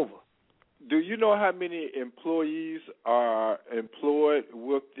take over. Do you know how many employees are employed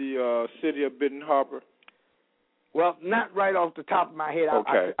with the city of Benton Harbor? Well, not right off the top of my head.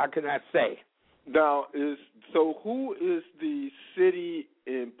 Okay. I cannot say. Now, who is the city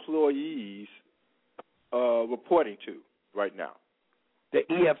employees reporting to right now? The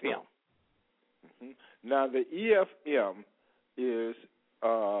EFM. Mm-hmm. Now, the EFM is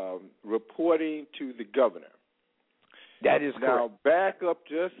reporting to the governor. That is correct. Now, back up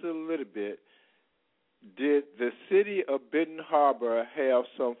just a little bit. Did the city of Benton Harbor have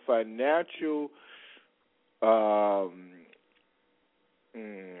some financial, how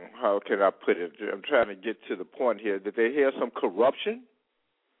can I put it? I'm trying to get to the point here. Did they have some corruption?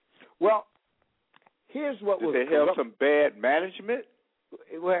 Well, here's what was Did they have some bad management?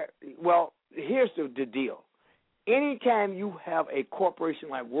 Well, here's the deal. Anytime you have a corporation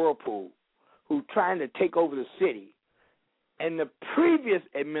like Whirlpool who's trying to take over the city, and the previous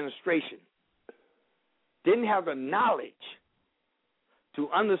administration didn't have the knowledge to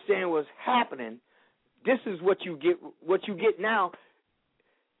understand what's happening, this is what you get. What you get now.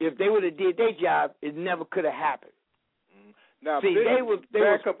 If they would have did their job, it never could have happened. Now, see,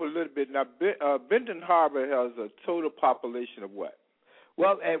 back up a little bit. Now, Benton Harbor has a total population of what?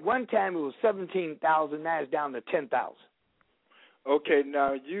 Well, at one time it was 17,000. Now it's down to 10,000. Okay.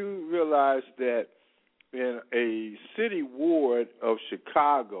 Now you realize that in a city ward of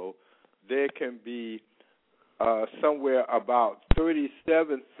Chicago, there can be somewhere about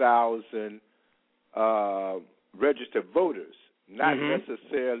 37,000 registered voters, not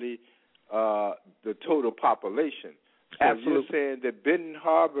necessarily the total population. So Absolutely. you're saying that Benton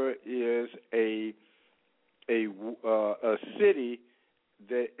Harbor is a city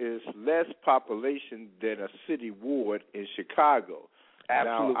that is less population than a city ward in Chicago.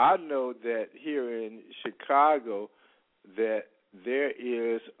 Absolutely. Now, I know that here in Chicago that there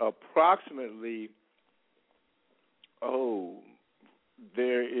is approximately, how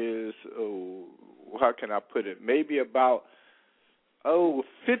can I put it? Maybe about,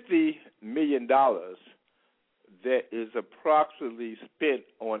 $50 million that is approximately spent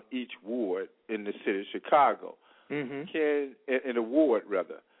on each ward in the city of Chicago. In a ward,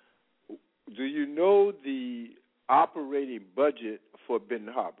 rather. Do you know the operating budget for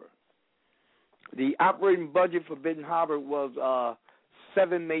Benton Harbor? The operating budget for Benton Harbor was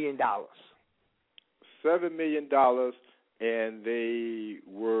 $7 million. $7 million, and they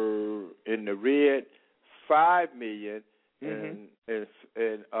were in the red. $5 million, and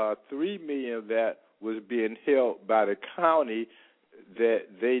 $3 million of that was being held by the county that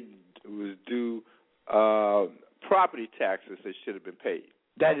they was due property taxes that should have been paid.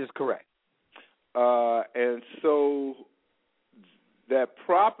 That is correct. And so that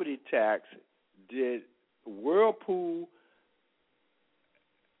property tax, did Whirlpool,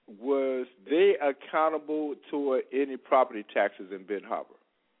 was they accountable toward any property taxes in Benton Harbor?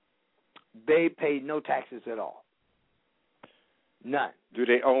 They paid no taxes at all. None. Do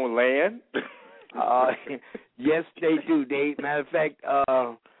they own land? Yes, they do. Matter of fact,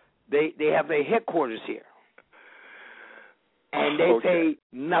 they have their headquarters here, and they pay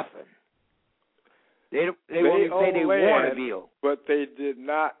nothing. They only pay their water bill. But they did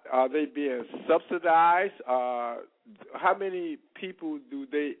not. Are they being subsidized? How many people do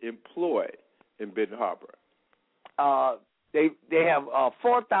they employ in Benton Harbor? They have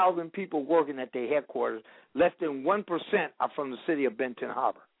 4,000 people working at their headquarters. Less than 1% are from the city of Benton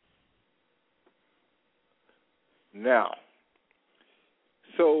Harbor. Now,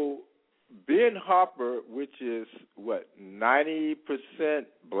 so Ben Harbor, which is what, 90%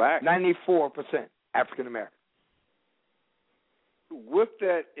 black? 94% African American. With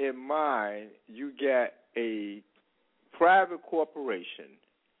that in mind, you get a private corporation,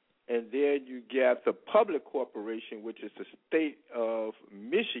 and then you get the public corporation, which is the state of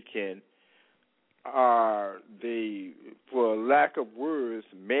Michigan. Are they, for lack of words,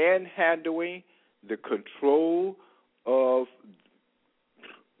 manhandling the control of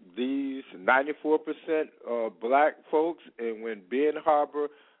these 94% black folks? And when Ben Harbor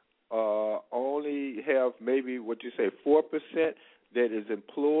only have maybe, what you say, 4% that is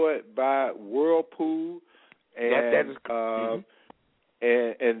employed by Whirlpool, and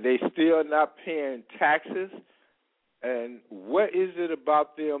and they still not paying taxes. And what is it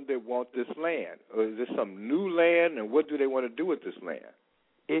about them that want this land? Or is this some new land, and what do they want to do with this land?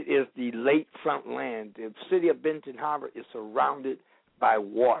 It is the lakefront land. The city of Benton Harbor is surrounded by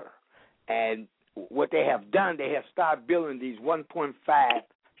water. And what they have done, they have started building these $1.5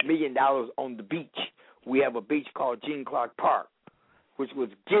 million on the beach. We have a beach called Gene Clark Park, which was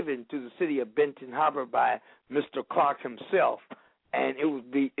given to the city of Benton Harbor by Mr. Clark himself. And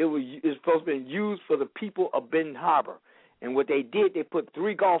it's supposed to be used for the people of Benton Harbor. And what they did, they put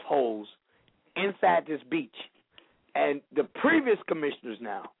 3 golf holes inside this beach. And the previous commissioners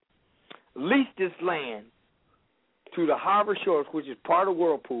now leased this land to the Harbor Shores, which is part of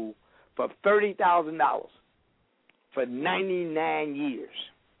Whirlpool, for $30,000 for 99 years.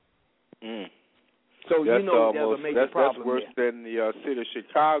 So that's you know there's a major problem. That's worse than the city of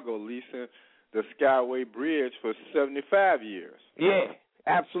Chicago leasing the Skyway Bridge for 75 years. Yeah,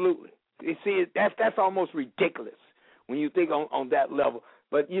 absolutely. You see, that's almost ridiculous when you think on that level.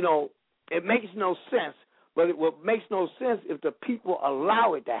 But, you know, it makes no sense. But it makes no sense if the people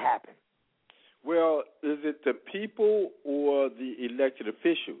allow it to happen. Well, is it the people or the elected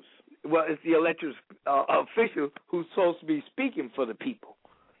officials? Well, it's the elected official who's supposed to be speaking for the people.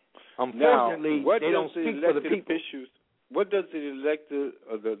 Unfortunately, now, they don't speak for the people. What does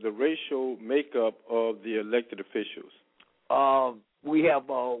the racial makeup of the elected officials? We have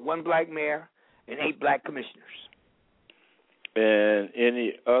 1 black mayor and 8 black commissioners. And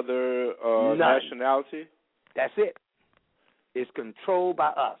any other nationality? That's it. It's controlled by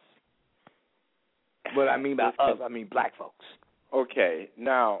us. What I mean by us, I mean black folks. Okay.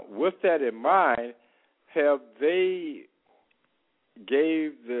 Now, with that in mind, have they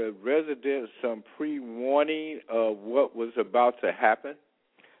gave the residents some pre-warning of what was about to happen?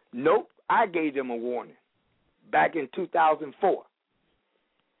 Nope. I gave them a warning back in 2004.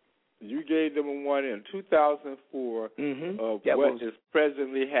 You gave them a warning in 2004 of what is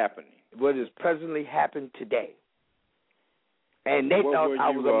presently happening. What is presently happening today. And they thought I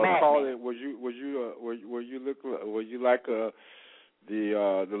was a madman. Were you like the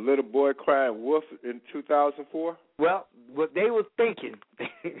little boy crying wolf in 2004? Well, what they were thinking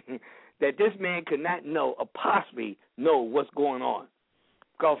that this man could not know or possibly know what's going on.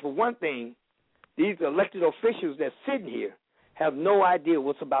 Because for one thing, these elected officials that's sitting here have no idea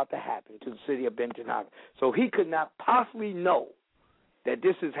what's about to happen to the city of Benton Harbor. So he could not possibly know that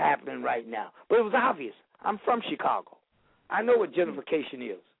this is happening right now. But it was obvious. I'm from Chicago. I know what gentrification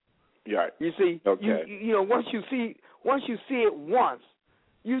is. Yeah. You see, you know, once you see it once,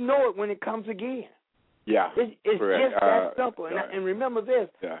 you know it when it comes again. Yeah, it's correct. just that simple. And remember this: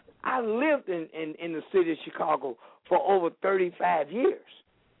 I lived in the city of Chicago for over 35 years.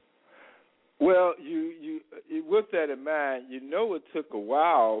 Well, you with that in mind, you know it took a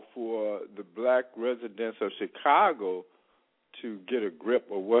while for the black residents of Chicago to get a grip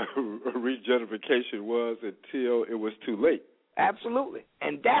of what regentrification was until it was too late. Absolutely.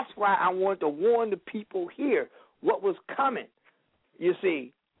 And that's why I wanted to warn the people here what was coming. You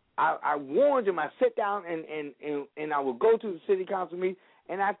see, I warned them. I sat down and I would go to the city council meeting,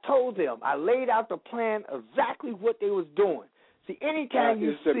 and I told them, I laid out the plan exactly what they was doing. See, anytime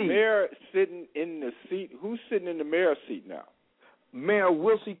you see... Is the mayor sitting in the seat? Who's sitting in the mayor's seat now? Mayor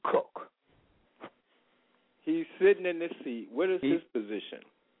Wilson Cook. He's sitting in the seat. What is his position?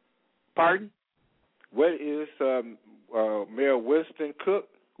 Pardon? What is Mayor Winston Cook?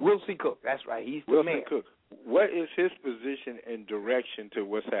 Wilson Cook, that's right. He's the mayor. Cook. What is his position and direction to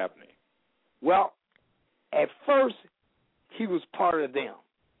what's happening? Well, at first, he was part of them.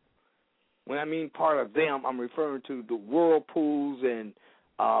 When I mean part of them, I'm referring to the whirlpools and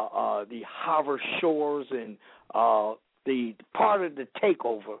the harbor shores and the part of the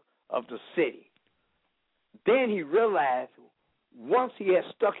takeover of the city. Then he realized once he had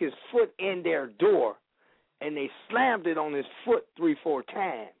stuck his foot in their door and they slammed it on his foot 3-4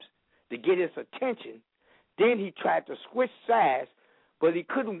 times to get his attention, then he tried to switch sides, but he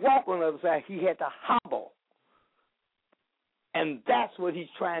couldn't walk on the other side. He had to hobble. And that's what he's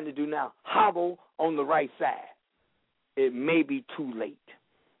trying to do now, hobble on the right side. It may be too late.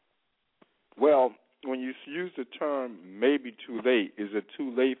 Well, when you use the term maybe too late, is it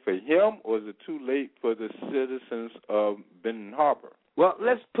too late for him or is it too late for the citizens of Benton Harbor? Well,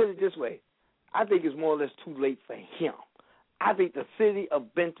 let's put it this way. I think it's more or less too late for him. I think the city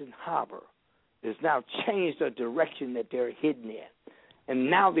of Benton Harbor has now changed the direction that they're heading in. And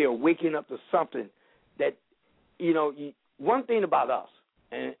now they're waking up to something that, you know, one thing about us,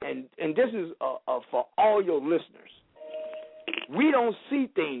 and this is for all your listeners, we don't see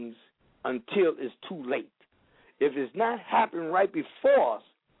things until it's too late. If it's not happening right before us,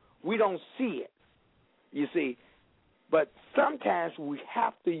 we don't see it, you see. But sometimes we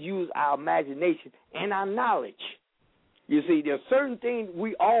have to use our imagination and our knowledge. You see, there are certain things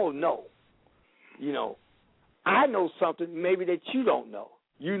we all know. You know, I know something maybe that you don't know.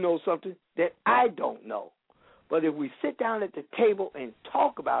 You know something that I don't know. But if we sit down at the table and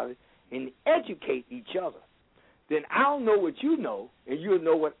talk about it and educate each other, then I'll know what you know and you'll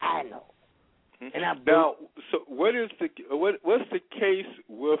know what I know. And now, so what's the case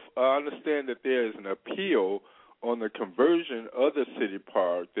with? I understand that there is an appeal on the conversion of the city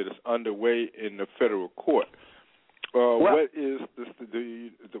park that is underway in the federal court. What is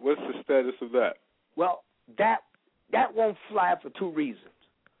what's the status of that? Well, that won't fly for two reasons.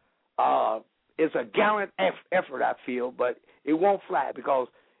 It's a gallant effort, I feel, but it won't fly because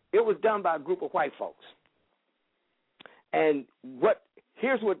it was done by a group of white folks. And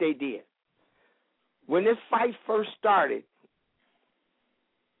here's what they did. When this fight first started,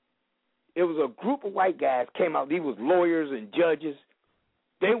 it was a group of white guys came out. These was lawyers and judges.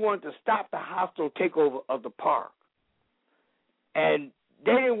 They wanted to stop the hostile takeover of the park. And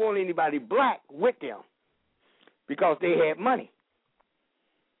they didn't want anybody black with them because they had money.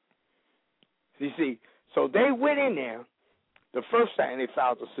 You see, so they went in there. The first time they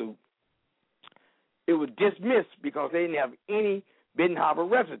filed the suit, it was dismissed because they didn't have any Benton Harbor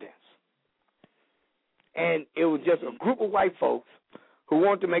residents. And it was just a group of white folks who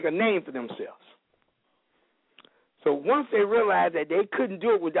wanted to make a name for themselves. So once they realized that they couldn't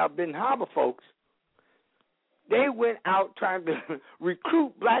do it without Benton Harbor folks, they went out trying to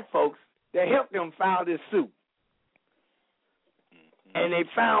recruit black folks to help them file this suit. And they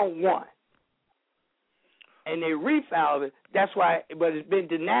found one. And they refiled it. That's why, but it's been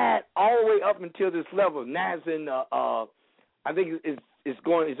denied all the way up until this level. Now it's in I think it's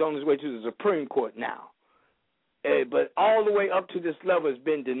on its way to the Supreme Court now. But all the way up to this level has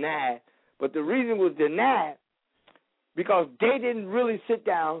been denied. But the reason it was denied because they didn't really sit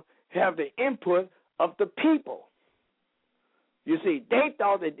down, have the input of the people. You see, they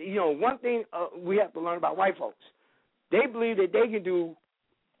thought that, one thing we have to learn about white folks, they believe that they can do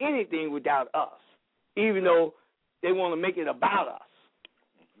anything without us, even though they want to make it about us.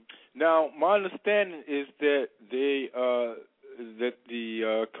 Now, my understanding is that that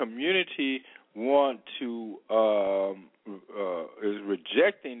the community want to is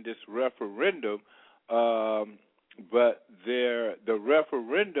rejecting this referendum, but the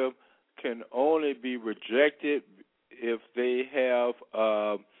referendum can only be rejected if they have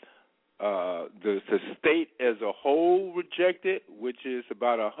the state as a whole rejected, which is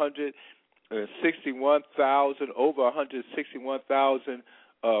about 161,000, over 161,000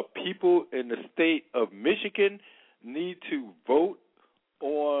 people in the state of Michigan need to vote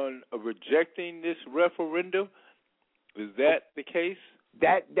on rejecting this referendum. Is that the case?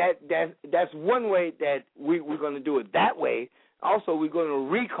 That's one way that we're going to do it that way. Also, we're going to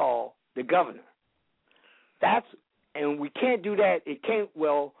recall the governor. And we can't do that. It can't.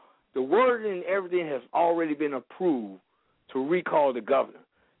 Well, the word and everything has already been approved to recall the governor.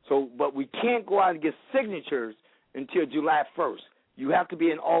 So, but we can't go out and get signatures until July 1st. You have to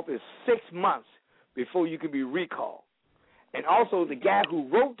be in office 6 months before you can be recalled. And also, the guy who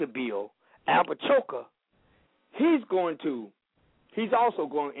wrote the bill, Al Pachoka, he's also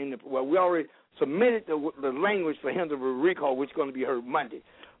going in we already submitted the language for him to recall, which is going to be heard Monday.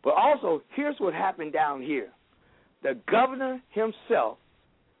 But also, here's what happened down here. The governor himself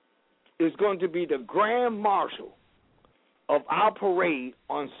is going to be the grand marshal of our parade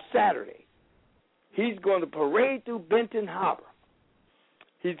on Saturday. He's going to parade through Benton Harbor.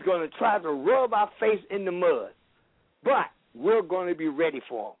 He's going to try to rub our face in the mud. But we're going to be ready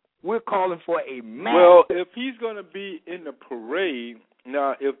for him. We're calling for a mass. Well, if he's going to be in the parade,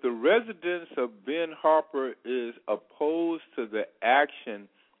 now if the residents of Ben Harper is opposed to the action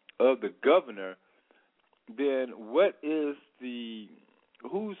of the governor, then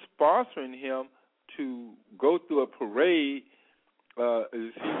who's sponsoring him to go through a parade?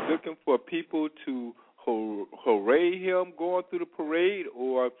 Is he looking for people to hooray him going through the parade,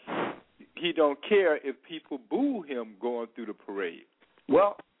 or he don't care if people boo him going through the parade?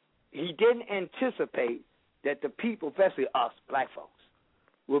 Well, he didn't anticipate that the people, especially us, black folks,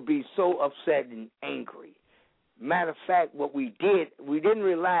 would be so upset and angry. Matter of fact, what we didn't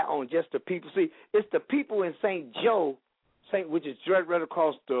rely on just the people. See, it's the people in St. Joe, which is right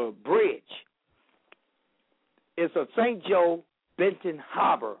across the bridge. It's a St. Joe Benton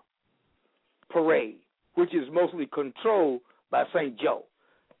Harbor parade, which is mostly controlled by St. Joe.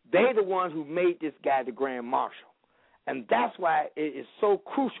 They're the ones who made this guy the Grand Marshal. And that's why it is so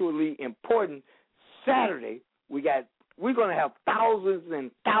crucially important. Saturday, we're going to have thousands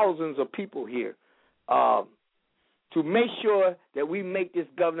and thousands of people here to make sure that we make this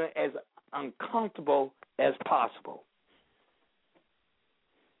governor as uncomfortable as possible.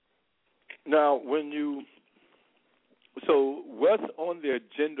 Now, so what's on the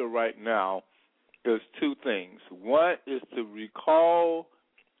agenda right now is two things. One is to recall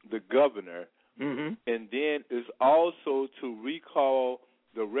the governor, and then is also to recall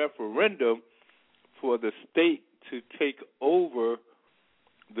the referendum for the state to take over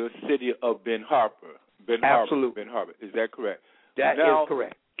the city of Ben Harper. Absolutely. Ben Harper. Is that correct? That is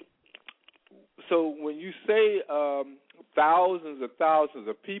correct. So when you say thousands of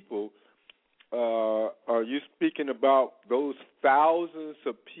people, are you speaking about those thousands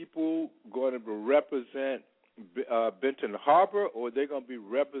of people going to represent Benton Harbor, or are they going to be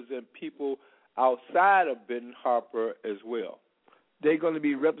represent people outside of Benton Harbor as well? They're going to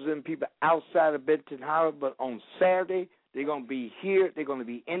be representing people outside of Benton Harbor, but on Saturday, they're going to be here. They're going to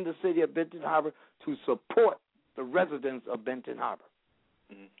be in the city of Benton Harbor to support the residents of Benton Harbor.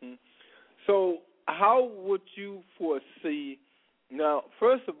 Mm-hmm. So how would you foresee? Now,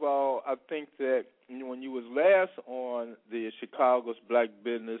 first of all, I think that when you was last on the Chicago's Black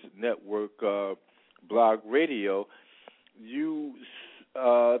Business Network blog radio, you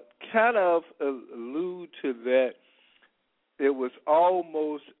kind of allude to that it was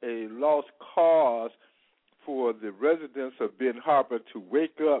almost a lost cause for the residents of Ben Harbor to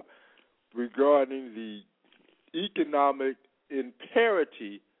wake up regarding the economic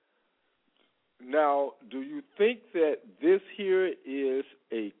imperative. Now, do you think that this here is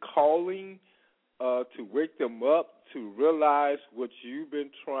a calling to wake them up to realize what you've been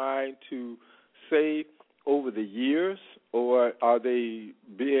trying to say over the years, or are they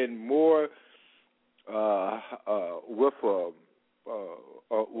being more with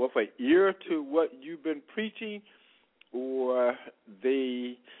an ear to what you've been preaching, or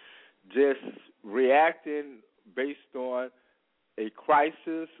they just reacting based on a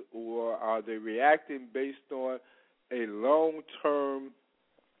crisis, or are they reacting based on a long-term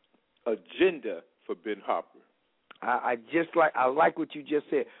agenda for Ben Harper? I like what you just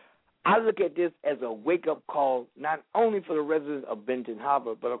said. I look at this as a wake-up call, not only for the residents of Benton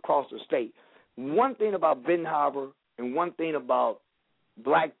Harbor, but across the state. One thing about Benton Harbor and one thing about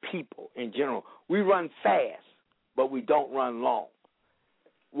black people in general, we run fast, but we don't run long.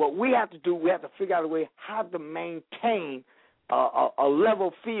 What we have to do, we have to figure out a way how to maintain a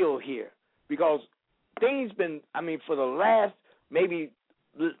level field here, because things been, for the last maybe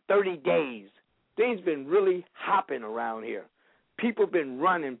 30 days, things been really hopping around here. People been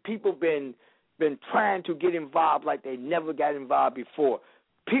running. People been trying to get involved like they never got involved before.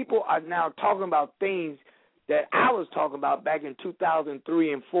 People are now talking about things that I was talking about back in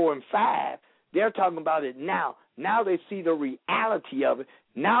 2003 and 4 and 5. They're talking about it now. Now they see the reality of it.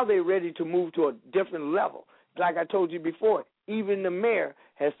 Now they're ready to move to a different level. Like I told you before, even the mayor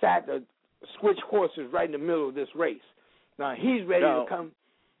has had to switch horses right in the middle of this race. Now he's ready to come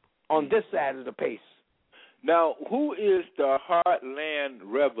on this side of the pace. Now, who is the Heartland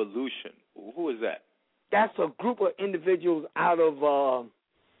Revolution? Who is that? That's a group of individuals out of,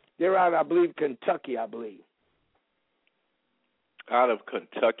 they're out, I believe, Kentucky, I believe. Out of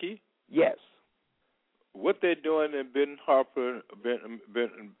Kentucky? Yes. What they're doing in Ben Harper?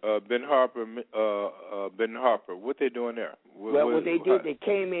 What they doing there? What they did, they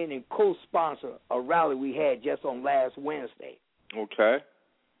came in and co-sponsored a rally we had just on last Wednesday. Okay.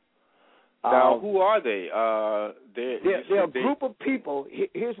 Now, who are they? They're a group of people.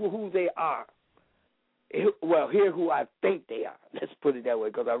 Here's who they are. Well, here's who I think they are. Let's put it that way,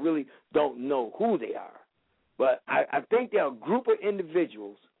 because I really don't know who they are. But I think they're a group of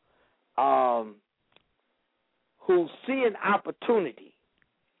individuals who see an opportunity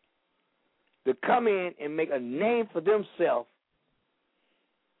to come in and make a name for themselves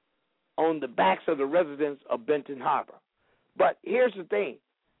on the backs of the residents of Benton Harbor. But here's the thing.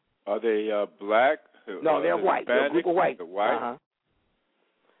 Are they black? No, they're white. They're a group of white. They're white.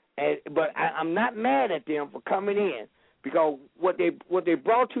 Uh-huh. But I'm not mad at them for coming in, because what they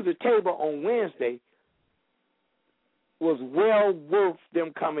brought to the table on Wednesday was well worth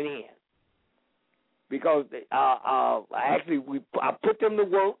them coming in. Because I put them to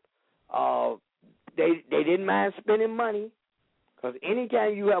work. They didn't mind spending money, because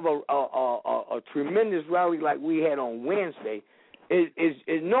anytime you have a tremendous rally like we had on Wednesday,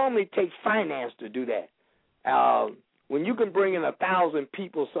 it normally takes finance to do that. When you can bring in 1,000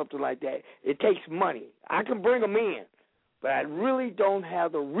 people, something like that, it takes money. I can bring them in, but I really don't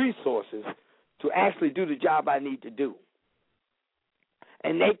have the resources to actually do the job I need to do.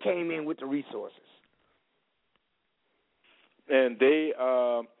 And they came in with the resources. And they,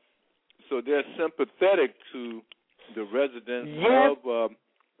 so they're sympathetic to the residents of.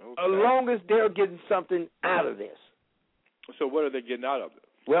 As long as they're getting something out of this. So what are they getting out of it?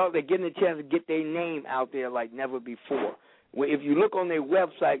 Well, they're getting a chance to get their name out there like never before. If you look on their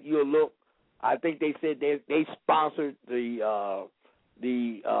website, you'll look. I think they said they sponsored the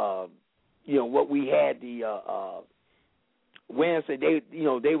what we had the Wednesday.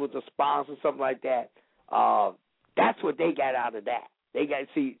 They was a sponsor, something like that. That's what they got out of that. They got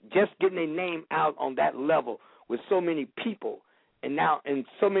just getting their name out on that level with so many people, and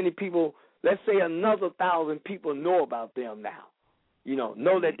so many people. Let's say another 1,000 people know about them now.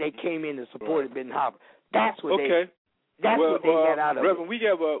 Know that they came in and supported Benton Harbor. That's what what they got out of Reverend,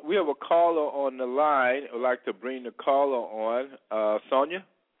 it. we have a caller on the line. I'd like to bring the caller on. Sonia?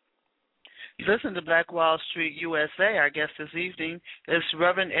 You listen to Black Wall Street USA. Our guest this evening is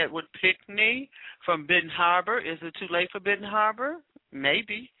Reverend Edward Pickney from Benton Harbor. Is it too late for Benton Harbor?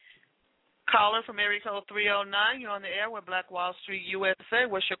 Maybe. Caller from area code 309. You're on the air with Black Wall Street USA.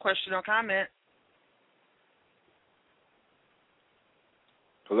 What's your question or comment?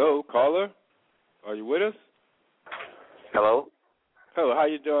 Hello, caller. Are you with us? Hello. Hello. How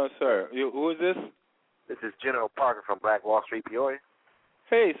you doing, sir? Who is this? This is General Parker from Black Wall Street, Peoria.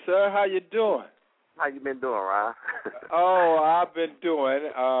 Hey, sir. How you doing? How you been doing, Ron? Oh, I've been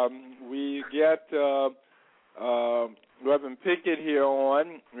doing. We get Reverend Pickett here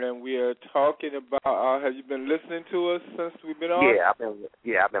on, and we are talking about. Have you been listening to us since we've been on?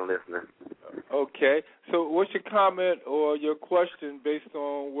 Yeah, I've been listening. Okay. So, what's your comment or your question based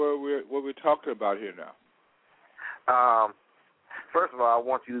on what we're talking about here now? First of all, I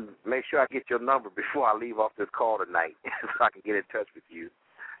want you to make sure I get your number before I leave off this call tonight, so I can get in touch with you.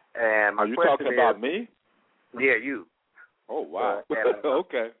 And my are you question talking about me? Yeah, you. Oh wow.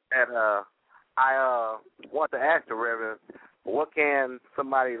 Okay. And I want to ask the Reverend, what can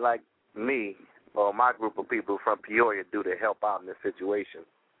somebody like me or my group of people from Peoria do to help out in this situation?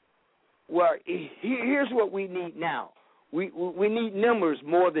 Well, here's what we need now. We need numbers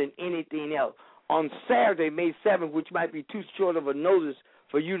more than anything else. On Saturday, May 7th, which might be too short of a notice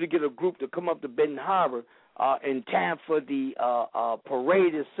for you to get a group to come up to Benton Harbor in time for the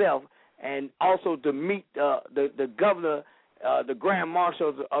parade itself, and also to meet the governor, the grand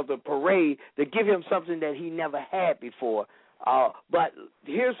marshal of the parade, to give him something that he never had before. But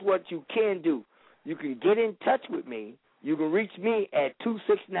here's what you can do. You can get in touch with me. You can reach me at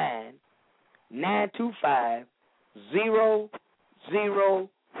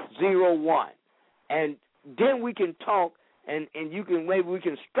 269-925-0001. And then we can talk, and maybe we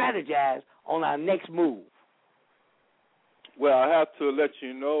can strategize on our next move. Well, I have to let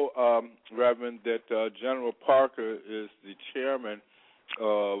you know, Reverend, that General Parker is the chairman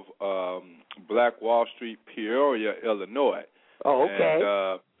of Black Wall Street, Peoria, Illinois. Oh, okay.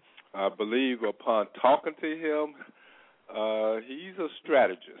 And I believe upon talking to him, he's a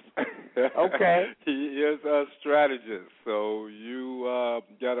strategist. Okay. He is a strategist. So you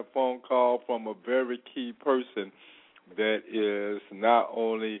got a phone call from a very key person that is not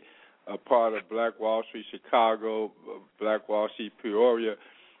only a part of Black Wall Street Chicago, Black Wall Street Peoria,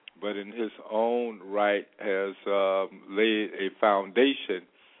 but in his own right has laid a foundation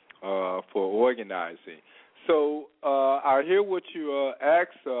for organizing. So I hear what you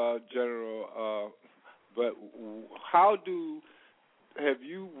asked, General, but have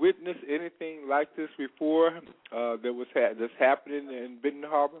you witnessed anything like this before that's happening in Benton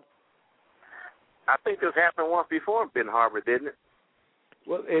Harbor? I think this happened once before in Benton Harbor, didn't it?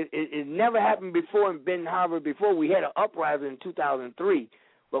 Well, it never happened before in Benton Harbor. Before we had an uprising in 2003,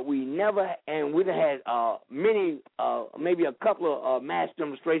 but we never, and we had many, maybe a couple of mass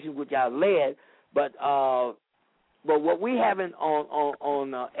demonstrations which I led, but what we haven't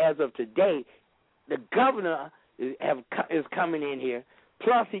on as of today, the governor is coming in here.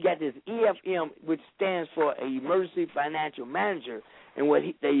 Plus, he got this EFM, which stands for Emergency Financial Manager. And what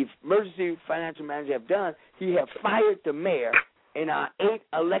the Emergency Financial Manager have done, he have fired the mayor and our 8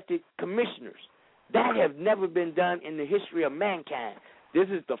 elected commissioners. That has never been done in the history of mankind. This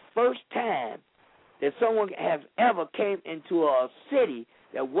is the first time that someone has ever came into a city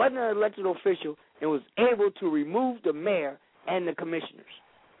that wasn't an elected official and was able to remove the mayor and the commissioners.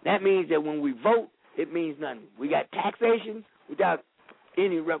 That means that when we vote, it means nothing. We got taxation without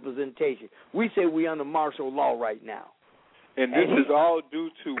any representation. We say we under martial law right now. And this is all due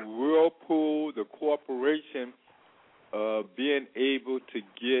to Whirlpool, the corporation, being able to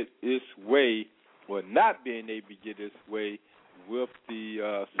get its way, or not being able to get its way, with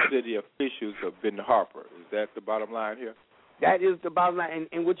the city officials of Benton Harbor. Is that the bottom line here? That is the bottom line.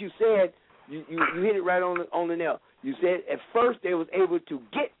 And what you said, you hit it right on the nail. You said at first they was able to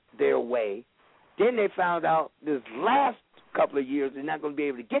get their way. Then they found out this last couple of years they're not going to be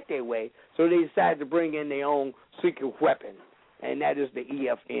able to get their way, so they decided to bring in their own secret weapon, and that is the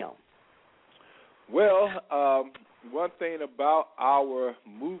EFM. Well, one thing about our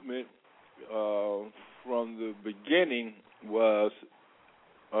movement from the beginning was,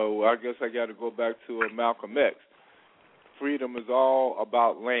 I guess I got to go back to Malcolm X. Freedom is all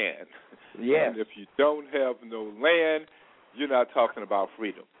about land. Yes. And if you don't have no land, you're not talking about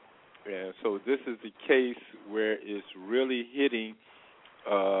freedom. And so this is the case where it's really hitting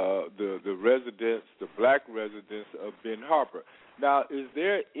the residents, the black residents of Benton Harbor. Now, is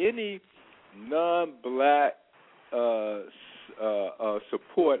there any non-black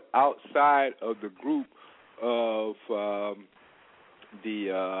support outside of the group of what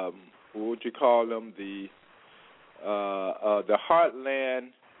would you call them, the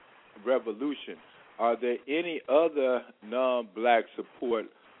Heartland Revolution? Are there any other non-black support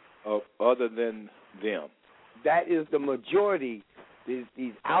other than them? That is the majority.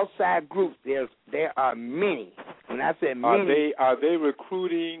 These outside groups, there are many. When I said many, are they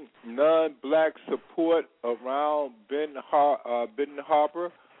recruiting non-black support around Benton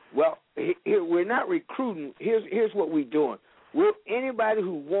Harbor? Well, we're not recruiting. Here's what we're doing. Anybody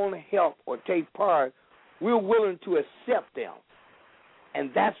who want to help or take part, we're willing to accept them,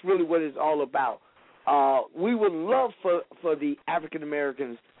 and that's really what it's all about. we would love for the African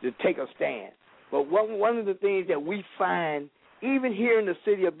Americans to take a stand. But one of the things that we find, even here in the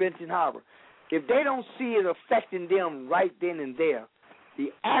city of Benton Harbor, if they don't see it affecting them right then and there,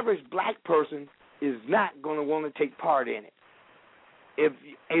 the average black person is not going to want to take part in it. If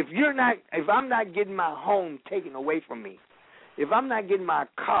I'm not getting my home taken away from me, if I'm not getting my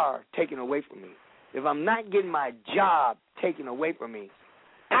car taken away from me, if I'm not getting my job taken away from me,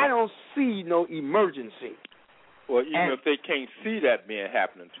 I don't see no emergency. Well, even if they can't see that being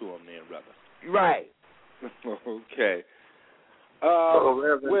happening to them, then, brother. Right. Okay.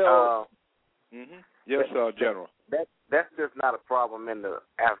 Yes, General. That's just not a problem in the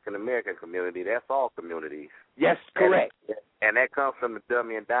African American community. That's all communities. Yes, correct. And that comes from the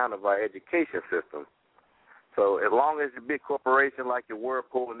dumbing down of our education system. So as long as your big corporation like your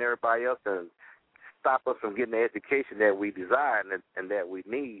Whirlpool and everybody else can stop us from getting the education that we desire and that we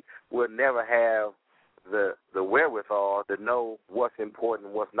need, we'll never have the wherewithal to know what's important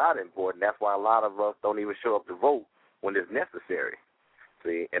and what's not important. That's why a lot of us don't even show up to vote when it's necessary.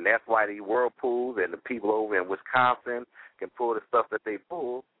 See, and that's why the Whirlpools and the people over in Wisconsin can pull the stuff that they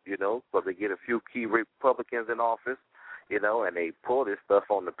pull, because they get a few key Republicans in office, and they pull this stuff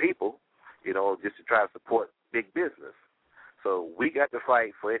on the people, just to try to support big business. So we got to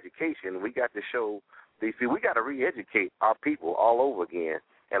fight for education. We got to show we got to re-educate our people all over again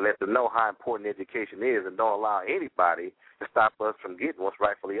and let them know how important education is, and don't allow anybody to stop us from getting what's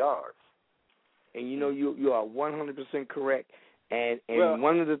rightfully ours. And you are 100% correct. And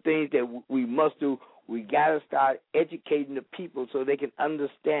one of the things that we must do, we got to start educating the people so they can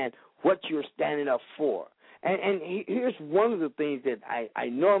understand what you're standing up for. And here's one of the things that I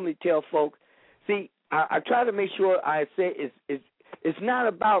normally tell folks. See, I try to make sure I say it's not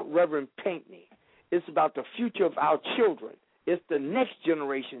about Reverend Pinckney. It's about the future of our children. It's the next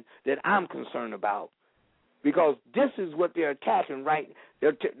generation that I'm concerned about, because this is what they're attacking, right?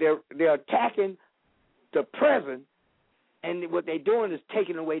 They're attacking the present, and what they're doing is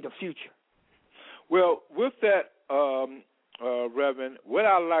taking away the future. Well, with that, Reverend, what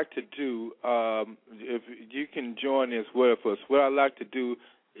I'd like to do, if you can join us with us, what I'd like to do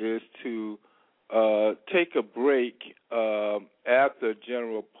is to take a break after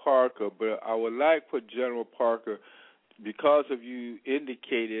General Parker, but I would like for General Parker, because of you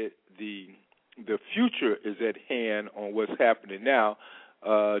indicated the future is at hand on what's happening now,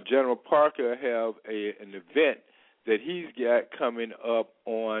 General Parker have an event that he's got coming up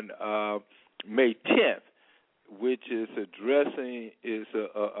on May 10th, which is addressing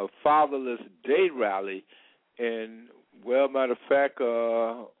a Fatherless Day rally, and matter of fact,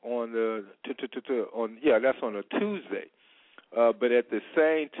 that's on a Tuesday. But at the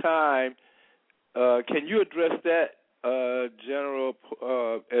same time, can you address that, General,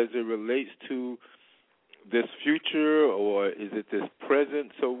 as it relates to this future, or is it this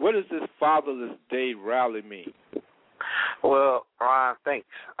present? So what does this Fatherless Day rally mean? Well, Ron, thanks.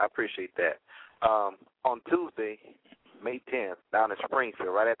 I appreciate that. On Tuesday, May 10th, down in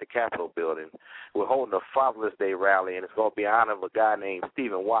Springfield, right at the Capitol building, we're holding a Fatherless Day rally, and it's going to be in honor of a guy named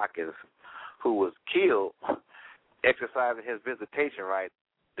Stephen Watkins, who was killed exercising his visitation right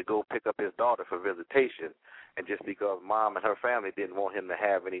to go pick up his daughter for visitation. And just because Mom and her family didn't want him to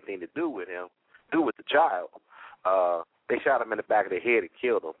have anything to do with the child, they shot him in the back of the head and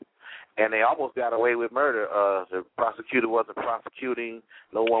killed him. And they almost got away with murder. The prosecutor wasn't prosecuting.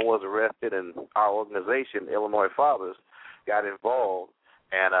 No one was arrested. And our organization, Illinois Fathers, got involved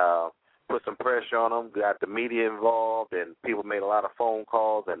and put some pressure on them, got the media involved, and people made a lot of phone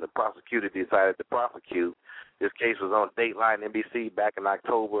calls, and the prosecutor decided to prosecute. This case was on Dateline NBC back in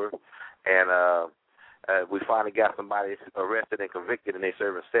October, and we finally got somebody arrested and convicted, and they're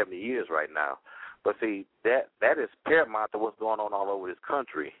serving 70 years right now. But see, that is paramount to what's going on all over this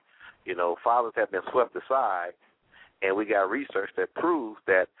country. Fathers have been swept aside, and we got research that proves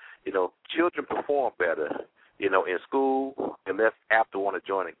that, children perform better, in school, and less apt to want to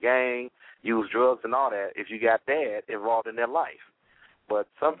join a gang, use drugs and all that if you got dad involved in their life. But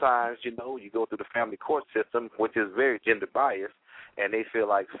sometimes, you go through the family court system, which is very gender biased, and they feel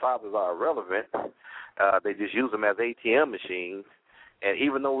like fathers are irrelevant. They just use them as ATM machines. And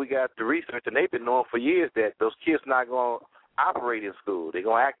even though we got the research, and they've been knowing for years that those kids not going to operate in school. They're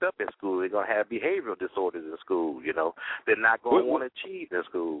going to act up in school. They're going to have behavioral disorders in school, They're not going to want to achieve in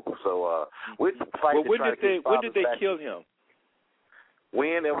school. So we're fighting to try to keep fathers back. When did they kill him?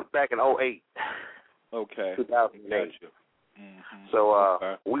 When? It was back in 2008. Okay. 2008. Gotcha. Mm-hmm. So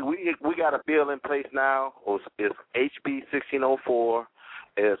okay. we got a bill in place now. It's HB 1604.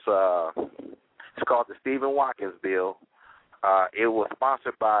 It's called the Stephen Watkins bill. It was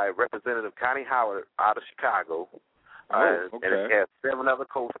sponsored by Representative Connie Howard out of Chicago. Okay. And it has 7 other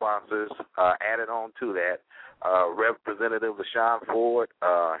co-sponsors added on to that. Representative LaShawn Ford,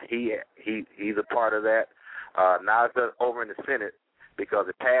 he's a part of that. Now it's over in the Senate because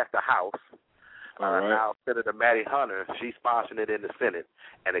it passed the House. Right. Now Senator Maddie Hunter, she's sponsoring it in the Senate,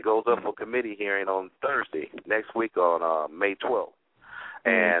 and it goes up for committee hearing on Thursday next week on May 12th.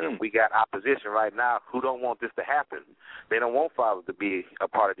 And we got opposition right now who don't want this to happen. They don't want fathers to be a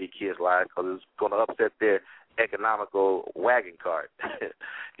part of these kids' lives because it's going to upset their economical wagon cart.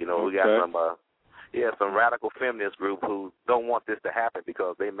 We got some radical feminist group who don't want this to happen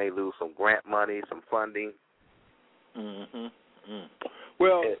because they may lose some grant money, some funding.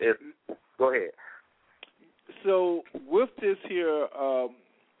 Well, go ahead. So with this here,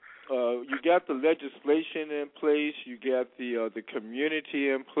 you got the legislation in place, you got the community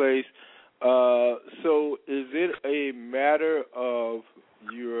in place. So is it a matter of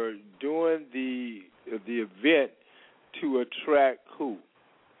you're doing the event to attract who?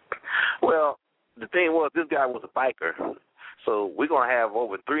 Well, the thing was, this guy was a biker, so we're gonna have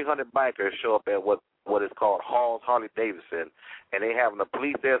over 300 bikers show up at what is called Hall's Harley Davidson, and they having a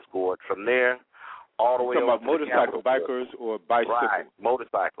police escort from there all the way over to motorcycle bikers or bicycle? Right,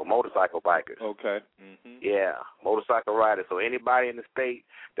 motorcycle bikers. Okay. Yeah, motorcycle riders. So anybody in the state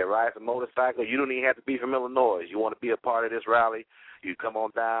that rides a motorcycle, you don't even have to be from Illinois. You want to be a part of this rally, you come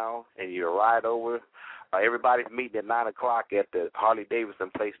on down and you ride over. Everybody's meeting at 9 o'clock at the Harley Davidson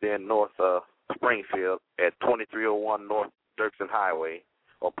place there in North Springfield at 2301 North Dirksen Highway,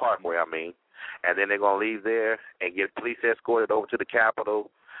 or Parkway, I mean. And then they're going to leave there and get police escorted over to the Capitol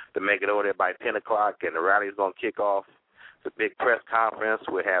to make it over there by 10 o'clock, and the rally is going to kick off. It's a big press conference.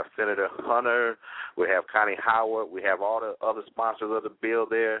 We have Senator Hunter. We have Connie Howard. We have all the other sponsors of the bill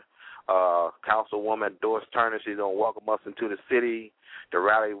there. Councilwoman Doris Turner, she's going to welcome us into the city. The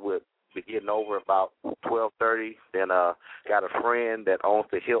rally will be getting over about 12:30. Then got a friend that owns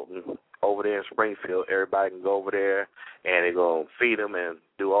the Hilton over there in Springfield. Everybody can go over there, and they're going to feed them and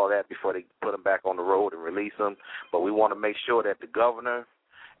do all that before they put them back on the road and release them. But we want to make sure that the governor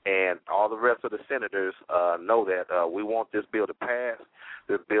and all the rest of the senators know that we want this bill to pass.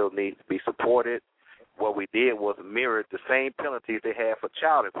 This bill needs to be supported. What we did was mirror the same penalties they have for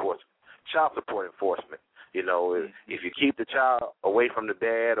child support enforcement. If you keep the child away from the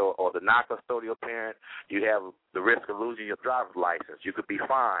dad or the non-custodial parent, you have the risk of losing your driver's license. You could be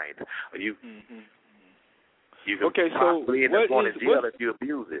fined. You could possibly end up going to jail if you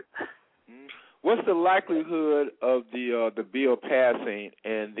abuse it. What's the likelihood of the bill passing,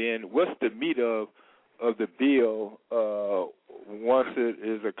 and then what's the meat of the bill once it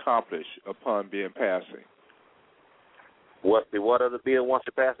is accomplished upon being passing? What's the what of the bill once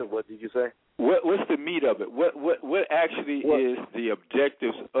it passes? What did you say? What's the meat of it? What actually is the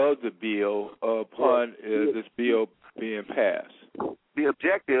objectives of the bill upon this bill being passed? The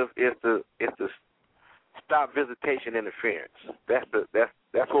objective is to stop visitation interference.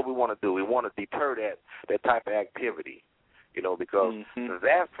 That's what we want to do. We want to deter that type of activity, because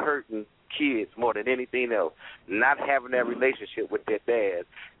that's hurting kids more than anything else. Not having that relationship with their dad,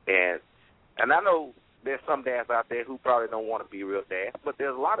 and I know there's some dads out there who probably don't want to be real dads, but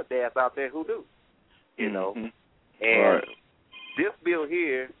there's a lot of dads out there who do, And right. This bill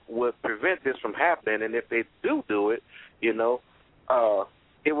here would prevent this from happening, and if they do it,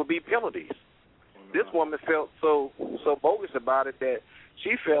 it would be penalties. This woman felt so bogus about it that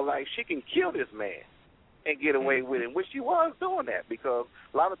she felt like she can kill this man and get away with it, which she was doing that because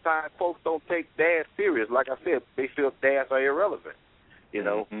a lot of times folks don't take dads serious. Like I said, they feel dads are irrelevant.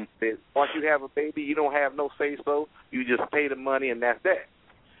 That once you have a baby, you don't have no say-so. You just pay the money and that's that.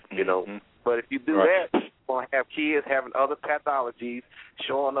 But if you do that, you're going to have kids having other pathologies,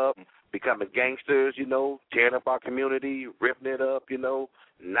 showing up, becoming gangsters, tearing up our community, ripping it up,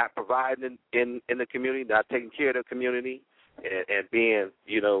 not providing in the community, not taking care of the community, and being,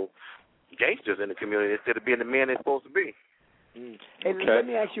 gangsters in the community instead of being the men they're supposed to be. And let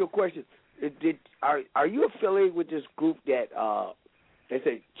me ask you a question. Are you affiliated with this group that they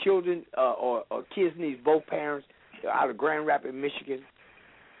say children or kids need both parents out of Grand Rapids, Michigan?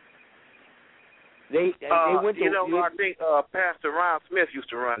 They went to I think Pastor Ron Smith used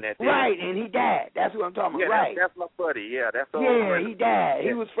to run that. Right, and he died. That's what I'm talking about. Right, that's my buddy. Yeah, that's the he died.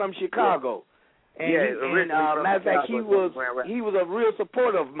 He was from Chicago. And matter of fact, he was a real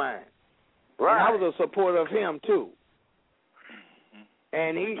supporter of mine. Right. And I was a supporter of him too.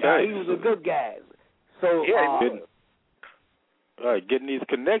 And he was a good guy. So getting these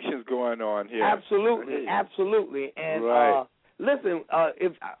connections going on here. Absolutely. And Listen,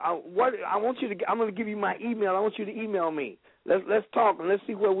 if what I want you to, I'm going to give you my email. I want you to email me. Let's talk and let's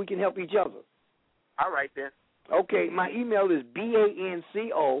see where we can help each other. All right then. Okay, my email is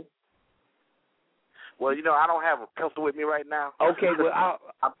BANCO. Well, I don't have a pencil with me right now. Okay, well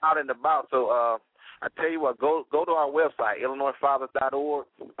I'm out and about, so I tell you what, go to our website, IllinoisFathers.org.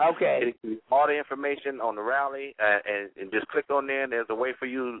 Okay. It gives you all the information on the rally, and just click on there, and there's a way for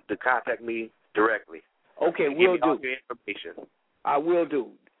you to contact me directly. Okay, we'll do. All your information. I will do.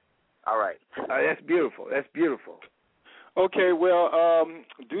 All right. That's beautiful. That's beautiful. Okay, well,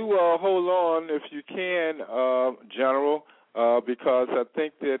 do hold on if you can, General, because I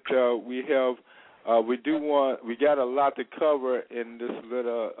think that we got a lot to cover in this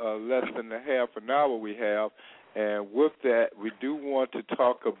little less than a half an hour we have, and with that, we do want to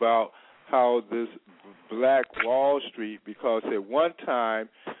talk about how this Black Wall Street, because at one time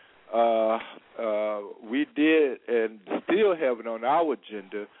we did and still have it on our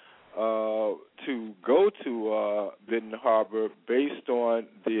agenda to go to Benton Harbor based on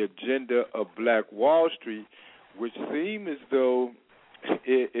the agenda of Black Wall Street, which seemed as though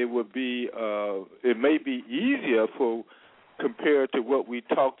it would be it may be easier compared to what we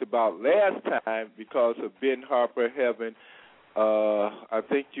talked about last time because of Benton Harbor having I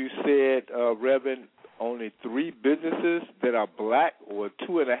think you said, Reverend, only 3 businesses that are black, or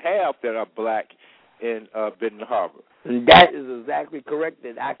 2.5 that are black in Benton Harbor. And that is exactly correct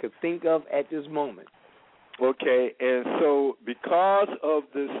that I could think of at this moment. Okay, and so because of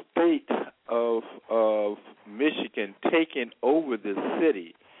the state of Michigan taking over the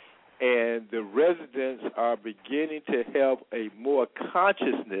city, and the residents are beginning to have a more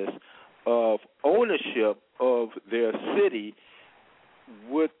consciousness of ownership of their city,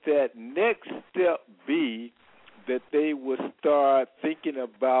 would that next step be that they would start thinking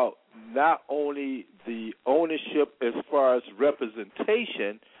about not only the ownership as far as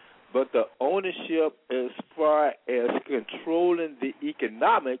representation, but the ownership as far as controlling the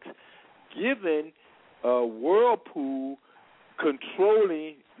economics, given Whirlpool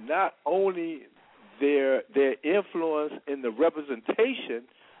controlling not only their influence in the representation,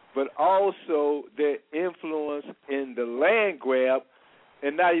 but also their influence in the land grab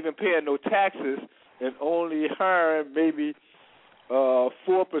and not even paying no taxes and only hiring maybe 4%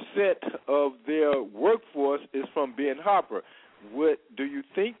 of their workforce is from Benton Harbor. Do you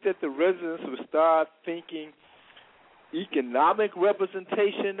think that the residents will start thinking economic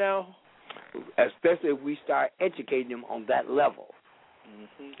representation now? Especially if we start educating them on that level.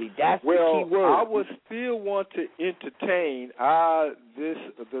 Mm-hmm. See, that's the key word. I would still want to entertain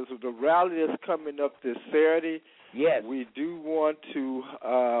the rally that's coming up this Saturday. Yes. We do want to,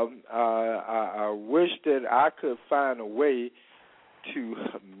 I wish that I could find a way to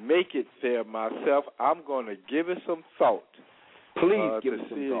make it there myself. I'm going to give it some thought. Please give it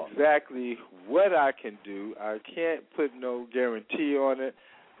some see thought. Exactly what I can do. I can't put no guarantee on it,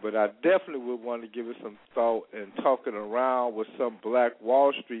 but I definitely would want to give it some thought and talking around with some Black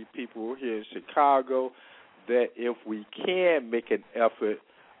Wall Street people here in Chicago that if we can make an effort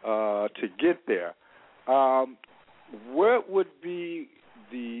to get there. What would be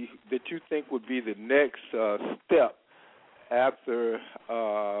that you think would be the next step after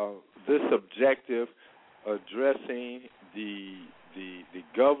this objective, addressing the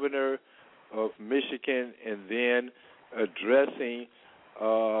governor of Michigan and then addressing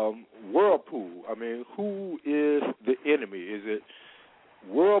Whirlpool? I mean, who is the enemy? Is it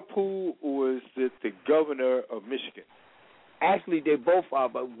Whirlpool or is it the governor of Michigan? Actually, they both are,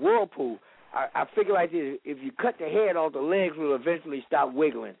 but Whirlpool, I figure like this, if you cut the head off, the legs will eventually stop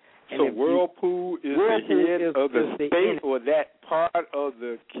wiggling. And so Whirlpool is the head of the state or that part of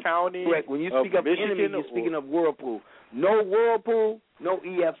the county? Correct. When you speak of Michigan, enemy, you're speaking of Whirlpool. No Whirlpool, no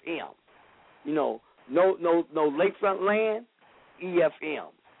EFM. You know, no lakefront land,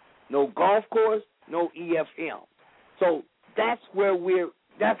 EFM. No golf course, no EFM. So that's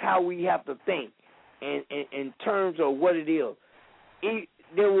how we have to think in terms of what it is.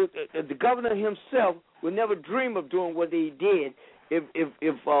 The governor himself would never dream of doing what he did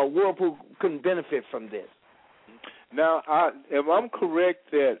if Whirlpool couldn't benefit from this. Now, if I'm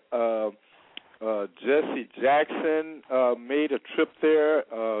correct that Jesse Jackson made a trip there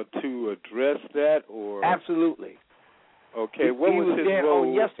to address that, or absolutely. Okay, what was his there role?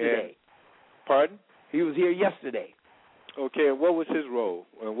 On yesterday. Pardon? He was here yesterday. Okay, and what was his role?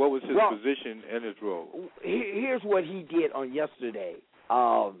 And what was his position and his role? Here's what he did on yesterday.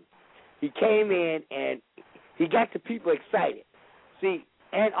 He came in and he got the people excited. See,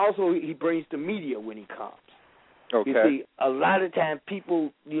 and also he brings the media when he comes. Okay. You see, a lot of times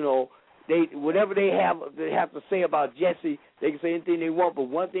people, whatever they have to say about Jesse, they can say anything they want. But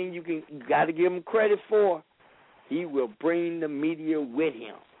one thing you got to give him credit for, he will bring the media with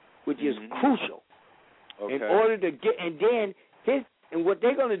him, which is crucial. Okay. In order to get, and then what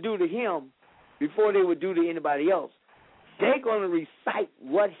they're going to do to him before they would do to anybody else, they're going to recite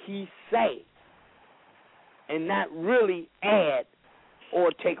what he say and not really add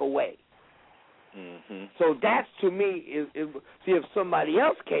or take away. Mm-hmm. So that's, to me, see, if somebody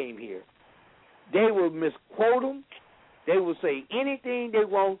else came here, they will misquote him. They will say anything they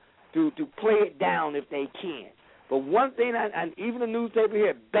want to play it down if they can. But one thing, and even the newspaper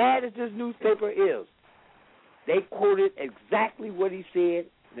here, bad as this newspaper is, they quoted exactly what he said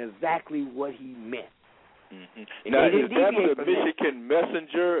and exactly what he meant. Mm-hmm. Now, is that the Michigan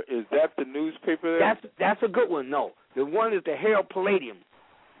Messenger? Is that the newspaper there? That's a good one. No, the one is the Herald Palladium,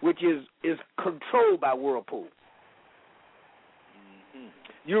 which is controlled by Whirlpool. Mm-hmm.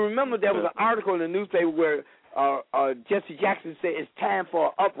 You remember there was an article in the newspaper where Jesse Jackson said it's time for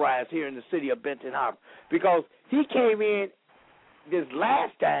an uprising here in the city of Benton Harbor, because he came in this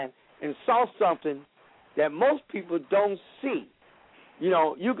last time and saw something that most people don't see. You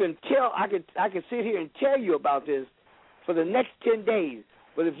know, you can tell. I can sit here and tell you about this for the next 10 days,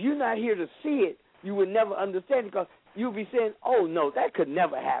 but if you're not here to see it, you would never understand it, because you'll be saying, "Oh no, that could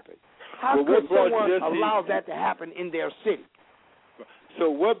never happen." How could someone allow that to happen in their city? So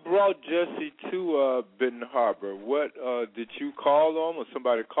what brought Jesse to Benton Harbor? What did you call on him, or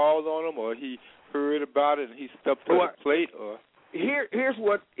somebody called on him, or he heard about it and he stepped to the plate? Or here's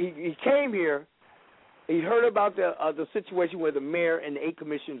what he came here. He heard about the situation where the mayor and the 8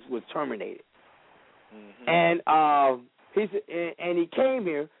 commissions was terminated, and he came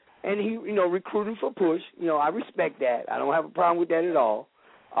here and he recruited for push. I respect that. I don't have a problem with that at all.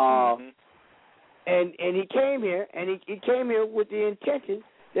 And he came here, and he came here with the intention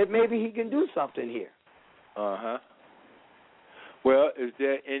that maybe he can do something here. Well, is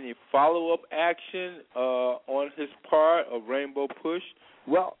there any follow-up action on his part of Rainbow Push?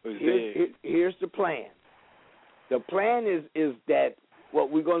 Well, here's the plan. The plan is that what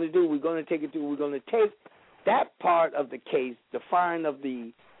we're going to do, we're going to take that part of the case, the firing of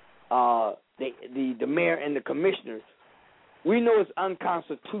the mayor and the commissioners. We know it's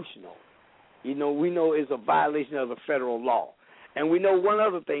unconstitutional. We know it's a violation of the federal law. And we know one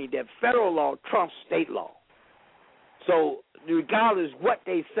other thing, that federal law trumps state law. So regardless what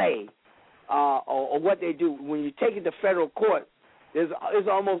they say or what they do, when you take it to federal court, it's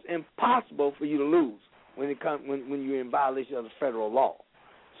almost impossible for you to lose when you're in violation of the federal law.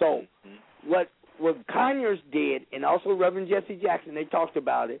 So what Conyers did, and also Reverend Jesse Jackson, they talked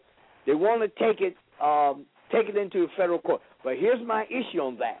about it. They want to take it into the federal court. But here's my issue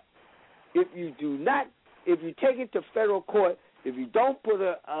on that. If you take it to federal court, if you don't put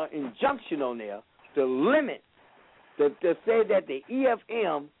an injunction on there to limit, to say that the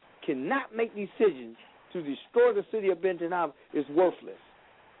EFM cannot make decisions to destroy the city of Benton Harbor, is worthless.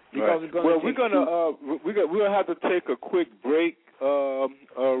 Because we're gonna have to take a quick break,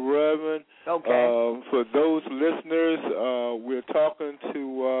 Reverend. Okay. For those listeners, we're talking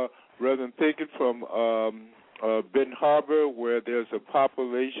to Reverend Pickett from Benton Harbor, where there's a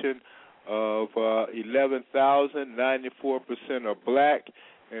population of 11,000, 94% are black,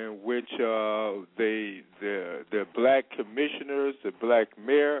 in which the black commissioners, the black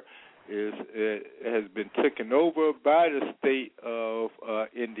mayor, has been taken over by the state of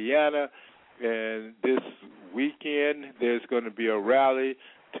Indiana, and this weekend there's going to be a rally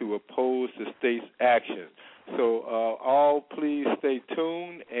to oppose the state's action. So all please stay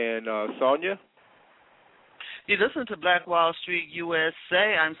tuned, and Sonia? You listen to Black Wall Street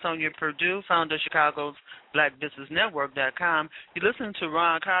USA. I'm Sonia Perdue, founder of Chicago's BlackBusinessNetwork.com. You listen to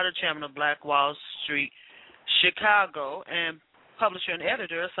Ron Carter, chairman of Black Wall Street Chicago, and publisher and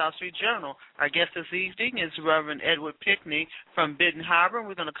editor of South Street Journal. Our guest this evening is Reverend Edward Pickney from Benton Harbor.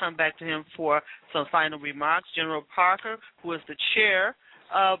 We're going to come back to him for some final remarks. General Parker, who is the chair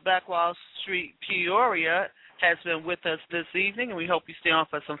of Black Wall Street Peoria, has been with us this evening, and we hope you stay on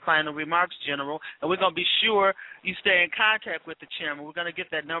for some final remarks, General. And we're going to be sure you stay in contact with the chairman. We're going to get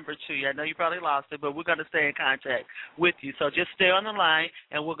that number to you. I know you probably lost it, but we're going to stay in contact with you. So just stay on the line,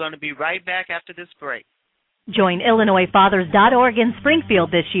 and we're going to be right back after this break. Join IllinoisFathers.org in Springfield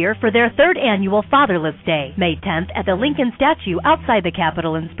this year for their third annual Fatherless Day, May 10th at the Lincoln statue outside the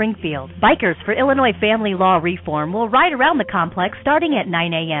Capitol in Springfield. Bikers for Illinois Family Law Reform will ride around the complex starting at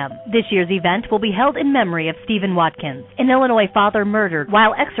 9 a.m. This year's event will be held in memory of Stephen Watkins, an Illinois father murdered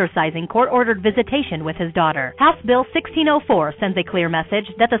while exercising court-ordered visitation with his daughter. House Bill 1604 sends a clear message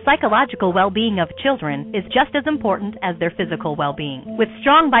that the psychological well-being of children is just as important as their physical well-being. With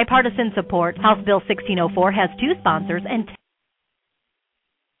strong bipartisan support, House Bill 1604 has two sponsors and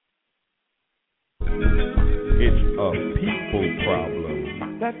it's a people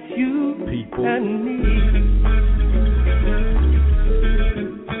problem. That's you people and me.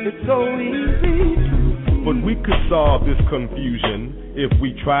 It's so easy. But we could solve this confusion if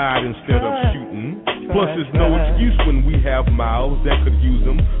we tried instead of shooting. Plus, there's no excuse when we have mouths that could use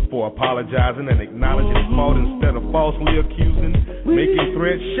them for apologizing and acknowledging fault instead of falsely accusing, making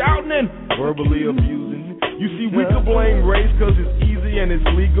threats, shouting, and verbally abusing. You see, we could blame race because it's easy and it's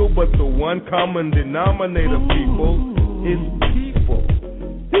legal, but the one common denominator, people, is people.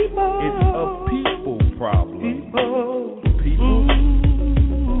 It's a people problem. People.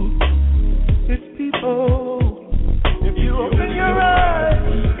 It's people. If you open your eyes,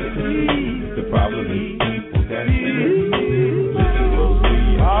 the problem is people. That's it.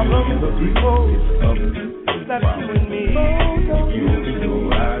 Problem is people. That's you and me. If you open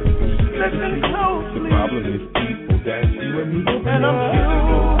your eyes, listen closely. the problem is people. That's you and me. And I'm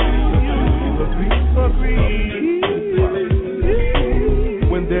sure you agree.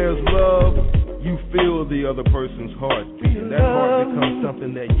 When there's love, you feel the other person's heartbeat, and that heart becomes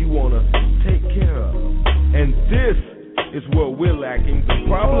something that you want to take care of. And this is what we're lacking. The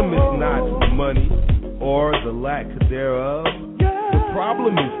problem is not money or the lack thereof. The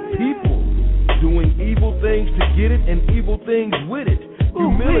problem is people doing evil things to get it and evil things with it.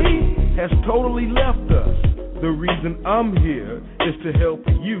 Humility has totally left us. The reason I'm here is to help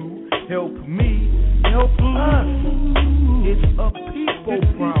you, help me, help us. It's a people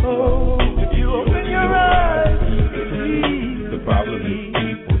problem. If you open your eyes, the problem is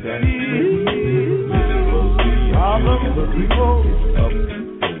people. That's it. Problem is people.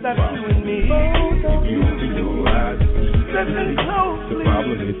 That's you and me. If you open your eyes, listen closely. the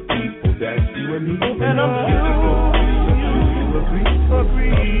problem is people. That's you and me. And I'm sure you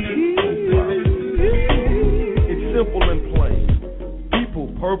agree. It's simple and plain. People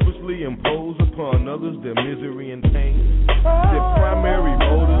purposely impose upon others their misery and pain. Their primary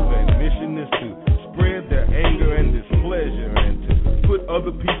motive and mission is to spread their anger and displeasure and to put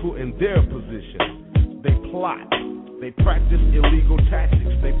other people in their position. They plot. They practice illegal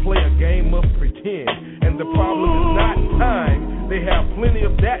tactics. They play a game of pretend. And the problem is not time. They have plenty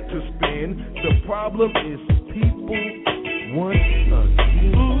of that to spend. The problem is people once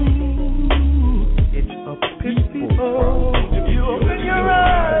again. It's a people problem. If you open your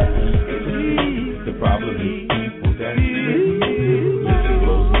eyes, the problem is people. That's it.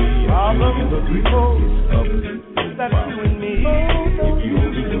 Problem is people. That's you and me. If you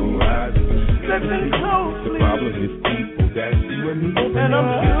open your eyes, listen closely. the problem is people. That's you and me. And I'm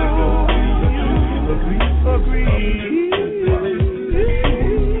sure you agree.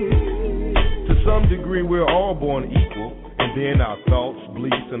 To some degree, we're all born equal, and then our thoughts,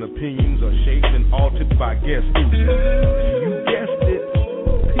 beliefs, and opinions are shaped and altered by guess who? You guessed it,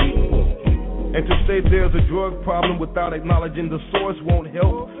 people. And to say there's a drug problem without acknowledging the source won't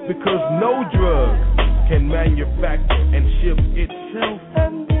help, because no drug can manufacture and ship itself.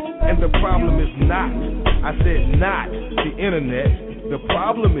 And the problem is not, I said not, the internet. The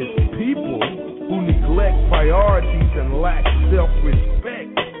problem is people who neglect priorities and lack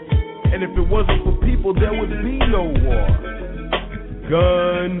self-respect. And if it wasn't for people, there would be no war.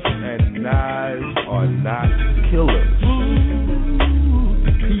 Guns and knives are not killers.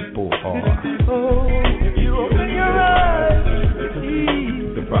 People are. If you open your eyes,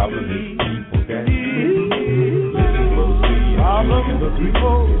 the problem is people. That's problem is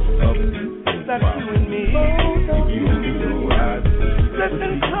people. That's you and me. If you open your eyes,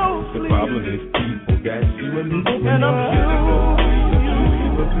 listen closely. the problem is people. That's you and me. And I'm sure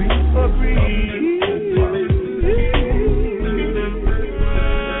you agree.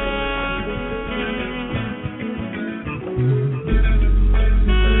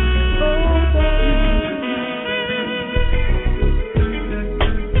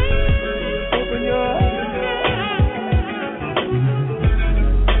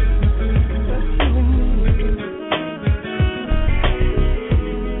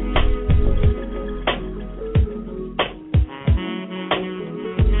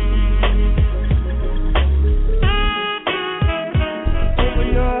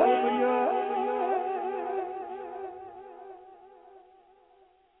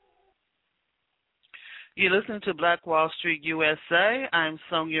 You're listening to Black Wall Street USA. I'm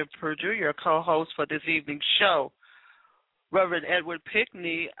Sonia Perdue, your co-host for this evening's show. Reverend Edward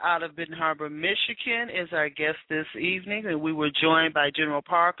Pickney out of Benton Harbor, Michigan is our guest this evening, and we were joined by General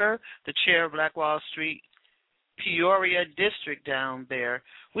Parker, the chair of Black Wall Street Peoria District down there.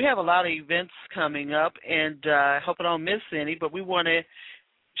 We have a lot of events coming up, and I hope I don't miss any, but we want to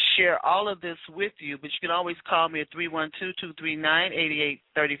share all of this with you. But you can always call me at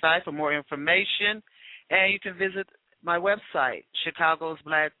 312-239-8835 for more information, and you can visit my website,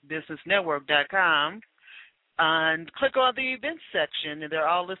 chicagosblackbusinessnetwork.com, and click on the events section, and they're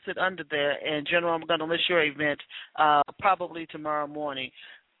all listed under there. And, General, I'm going to list your event probably tomorrow morning.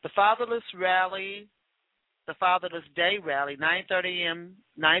 The Fatherless Day Rally, 9:30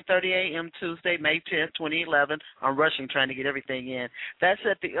 a.m. Tuesday, May 10th, 2011. I'm rushing trying to get everything in. That's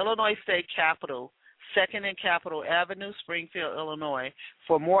at the Illinois State Capitol, 2nd and Capitol Avenue, Springfield, Illinois.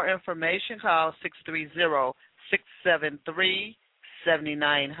 For more information, call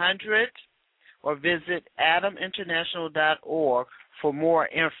 630-673-7900. or visit adaminternational.org for more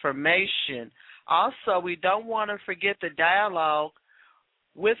information. Also, we don't want to forget the dialogue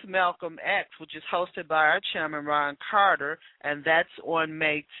with Malcolm X, which is hosted by our chairman, Ron Carter, and that's on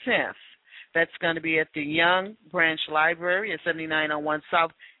May 10th. That's going to be at the Young Branch Library at 7901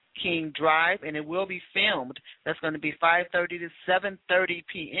 South King Drive, and it will be filmed. That's going to be 5:30 to 7:30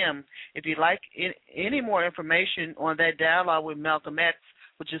 p.m. If you'd like any more information on that dialogue with Malcolm X,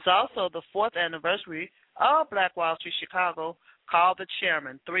 which is also the 4th anniversary of Black Wall Street Chicago, call the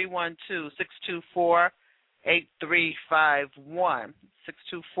chairman, 312-624-8351,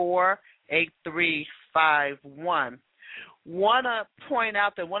 624-8351. Want to point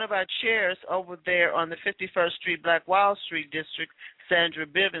out that one of our chairs over there on the 51st Street, Black Wall Street District, Sandra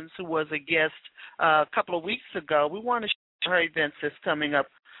Bivens, who was a guest a couple of weeks ago, we want to share her events that's coming up.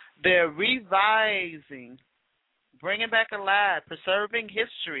 They're revising, bringing back alive, preserving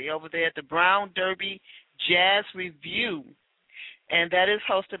history over there at the Brown Derby Jazz Review. And that is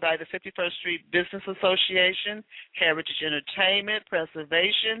hosted by the 51st Street Business Association, Heritage Entertainment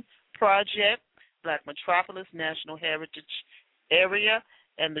Preservation Project, Black Metropolis National Heritage Area,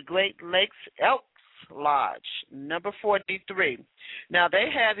 and the Great Lakes Elks Lodge, number 43. Now,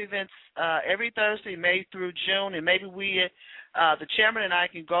 they have events every Thursday, May through June, and maybe we, the chairman and I,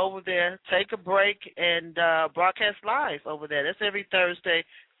 can go over there, take a break, and broadcast live over there. That's every Thursday,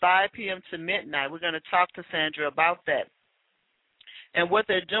 5 p.m. to midnight. We're going to talk to Sandra about that. And what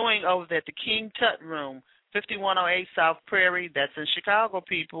they're doing over there at the King Tut Room, 5108 South Prairie, that's in Chicago,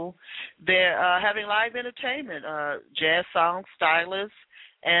 people. They're having live entertainment, jazz songs, stylists,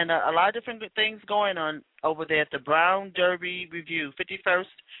 and a lot of different things going on over there at the Brown Derby Review, 51st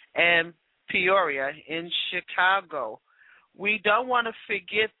and Peoria in Chicago. We don't want to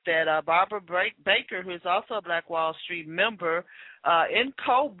forget that Barbara Baker, who is also a Black Wall Street member in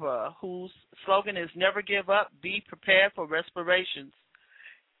Cobra, whose slogan is Never Give Up, Be Prepared for Respirations,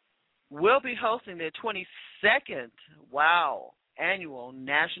 will be hosting their 22nd, annual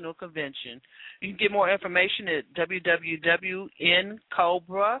national convention. You can get more information at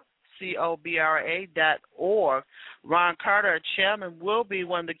www.ncobra.org. Ron Carter, our chairman, will be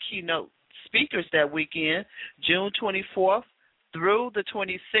one of the keynote speakers that weekend, June 24th through the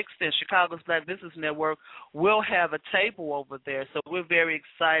 26th, and Chicago's Black Business Network will have a table over there. So we're very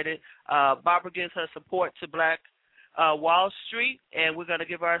excited. Barbara gives her support to Black Wall Street, and we're going to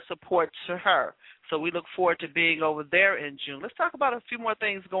give our support to her. So we look forward to being over there in June. Let's talk about a few more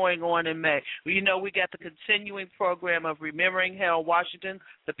things going on in May. Well, you know, we got the continuing program of Remembering Harold Washington,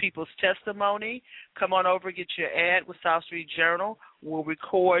 the People's Testimony. Come on over, get your ad with South Street Journal. We'll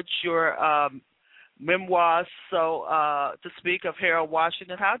record your memoirs, to speak of Harold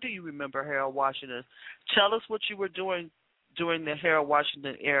Washington. How do you remember Harold Washington? Tell us what you were doing during the Harold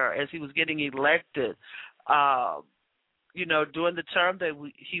Washington era as he was getting elected. During the term that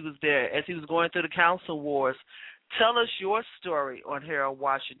he was there, as he was going through the council wars. Tell us your story on Harold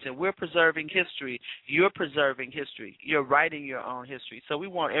Washington. We're preserving history. You're preserving history. You're writing your own history. So we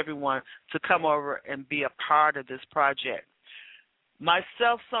want everyone to come over and be a part of this project.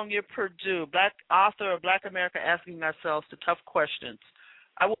 Myself, Sonia Perdue, Black author of Black America Asking Ourselves the Tough Questions.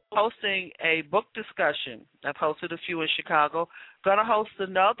 I will be hosting a book discussion. I've hosted a few in Chicago. Going to host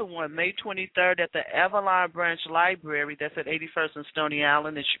another one May 23rd at the Avalon Branch Library. That's at 81st and Stony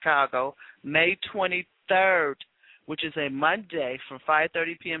Island in Chicago. May 23rd, which is a Monday from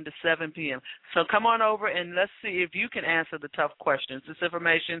 5:30 p.m. to 7 p.m. So come on over and let's see if you can answer the tough questions. This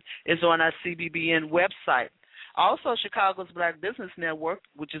information is on our CBBN website. Also, Chicago's Black Business Network,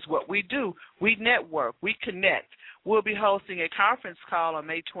 which is what we do. We network. We connect. We'll be hosting a conference call on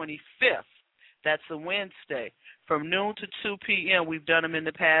May 25th That's a Wednesday. From noon to 2 p.m., we've done them in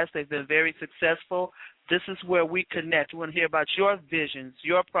the past. They've been very successful. This is where we connect. We want to hear about your visions,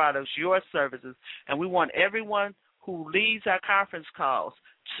 your products, your services, and we want everyone who leads our conference calls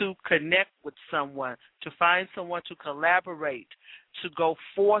to connect with someone, to find someone to collaborate, to go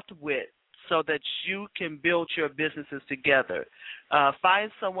forth with, so that you can build your businesses together.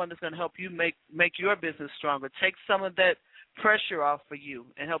 Find someone that's going to help you make your business stronger, take some of that pressure off for you,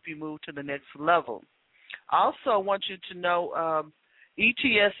 and help you move to the next level. Also, I want you to know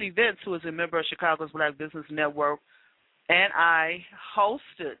ETS Events, who is a member of Chicago's Black Business Network, and I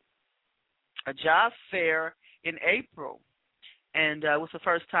hosted a job fair in April, and it was the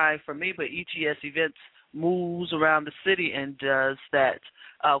first time for me, but ETS Events moves around the city and does that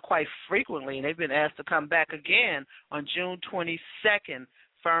quite frequently, and they've been asked to come back again on June 22nd.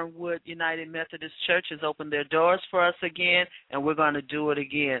 Fernwood United Methodist Church has opened their doors for us again, and we're going to do it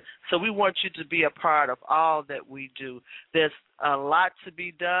again. So we want you to be a part of all that we do. There's a lot to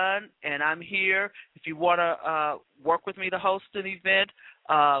be done, and I'm here. If you want to work with me to host an event,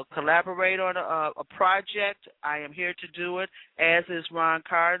 collaborate on a project, I am here to do it, as is Ron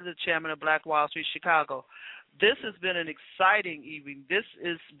Carter, the chairman of Black Wall Street Chicago. This has been an exciting evening. This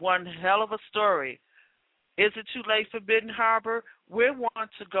is one hell of a story. Is it too late for Benton Harbor? We want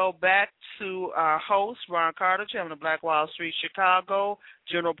to go back to our host, Ron Carter, chairman of Black Wall Street Chicago.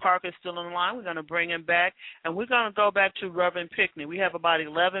 General Parker is still on the line. We're going to bring him back. And we're going to go back to Reverend Pickney. We have about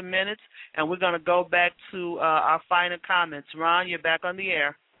 11 minutes, and we're going to go back to our final comments. Ron, you're back on the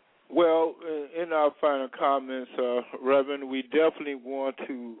air. Well, in our final comments, Reverend, we definitely want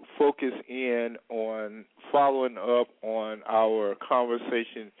to focus in on following up on our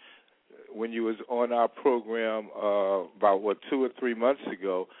conversation when you was on our program about, 2 or 3 months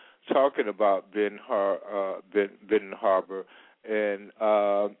ago, talking about Benton Harbor. And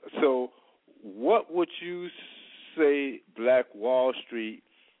so what would you say Black Wall Street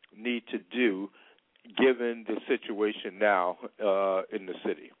need to do given the situation now in the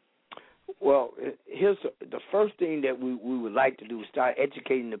city? Well, here's the first thing that we would like to do is start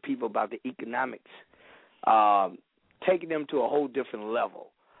educating the people about the economics, taking them to a whole different level.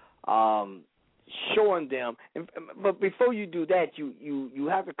 Showing them, but before you do that, you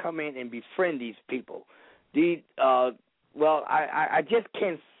have to come in and befriend these people. I just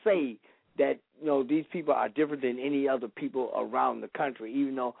can't say that these people are different than any other people around the country,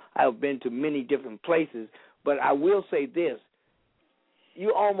 even though I've been to many different places. But I will say this: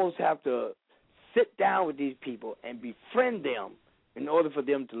 you almost have to sit down with these people and befriend them in order for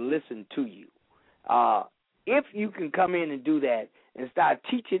them to listen to you. If you can come in and do that and start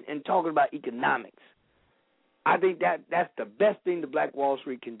teaching and talking about economics, I think that's the best thing the Black Wall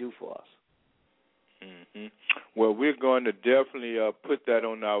Street can do for us. Mm-hmm. Well, we're going to definitely put that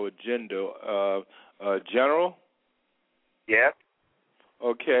on our agenda. General? Yeah?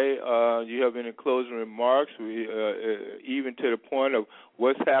 Okay. You have any closing remarks, even to the point of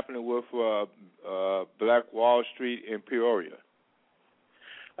what's happening with Black Wall Street in Peoria?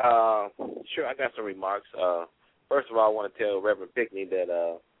 Sure, I got some remarks. First of all, I want to tell Reverend Pickney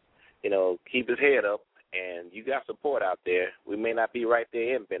that, keep his head up, and you got support out there. We may not be right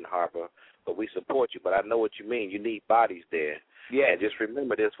there in Benton Harbor, but we support you. But I know what you mean. You need bodies there. Yeah. And just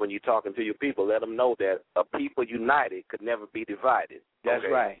remember this when you're talking to your people. Let them know that a people united could never be divided. That's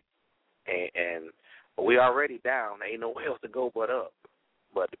right. And we already down. There ain't nowhere else to go but up.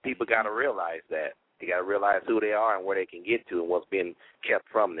 But the people got to realize that. They got to realize who they are and where they can get to and what's being kept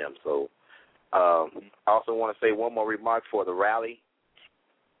from them. So I also want to say one more remark for the rally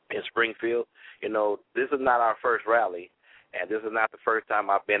in Springfield. This is not our first rally, and this is not the first time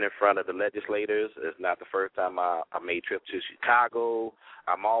I've been in front of the legislators. It's not the first time I made trips to Chicago.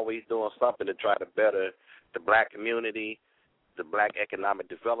 I'm always doing something to try to better the black community, the black economic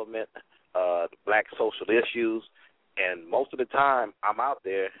development, the black social issues, and most of the time I'm out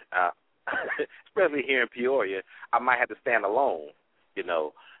there, especially here in Peoria, I might have to stand alone.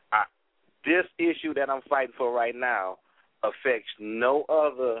 This issue that I'm fighting for right now affects no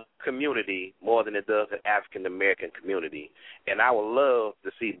other community more than it does the African-American community. And I would love to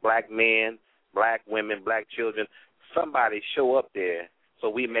see black men, black women, black children, somebody show up there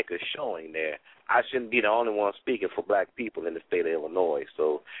so we make a showing there. I shouldn't be the only one speaking for black people in the state of Illinois.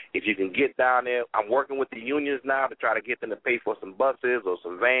 So if you can get down there, I'm working with the unions now to try to get them to pay for some buses or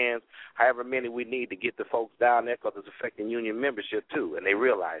some vans, however many we need to get the folks down there because it's affecting union membership too, and they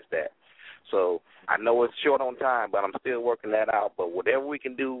realize that. So I know it's short on time, but I'm still working that out. But whatever we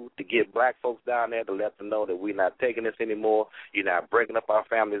can do to get black folks down there to let them know that we're not taking this anymore, you're not breaking up our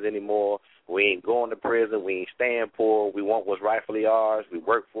families anymore, we ain't going to prison, we ain't staying poor, we want what's rightfully ours, we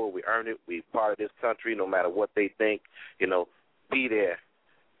work for it, we earn it, we part of this country no matter what they think, be there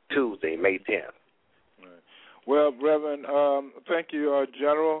Tuesday, May 10th. Right. Well, Reverend, thank you,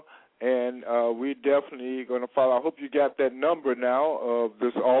 General. And we definitely going to follow. I hope you got that number now of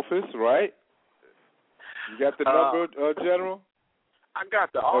this office, right? You got the number, General? I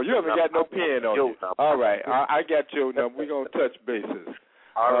got the office. Oh, you haven't got no pen on you. All right. I got your number. We're going to touch bases.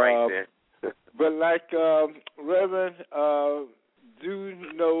 All right, then. But like Reverend, do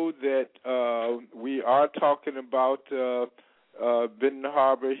know that we are talking about Benton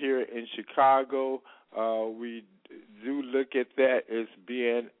Harbor here in Chicago. We do look at that as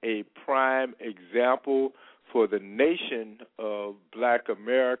being a prime example for the nation of Black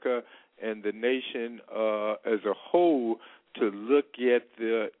America and the nation as a whole to look at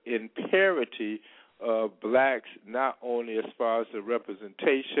the imperative of blacks, not only as far as the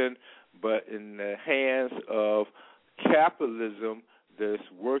representation, but in the hands of capitalism that's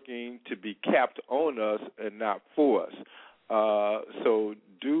working to be capped on us and not for us. So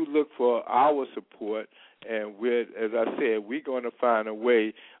do look for our support, and as I said, we're going to find a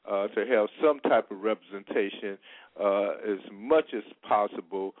way to have some type of representation as much as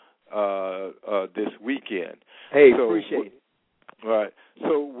possible this weekend. Hey, appreciate it. All right.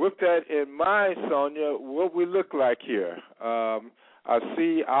 So with that in mind, Sonia, what we look like here? I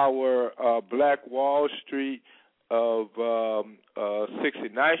see our Black Wall Street of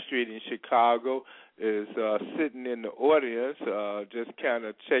 69th Street in Chicago is sitting in the audience, just kind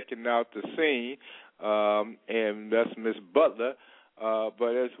of checking out the scene, and that's Miss Butler.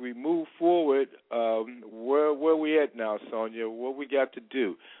 But as we move forward, where we at now, Sonia? What we got to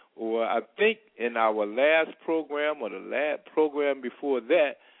do? Well, I think in our last program or the last program before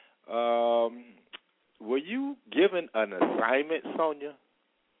that, were you given an assignment, Sonia?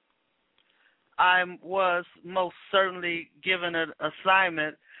 I was most certainly given an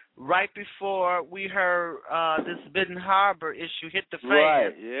assignment right before we heard this Benton Harbor issue hit the fan.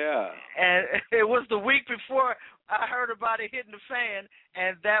 Right, yeah. And it was the week before I heard about it hitting the fan,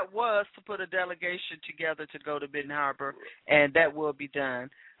 and that was to put a delegation together to go to Benton Harbor, and that will be done.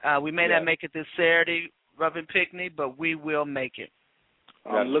 We may not make it this Saturday, Reverend Pickney, but we will make it.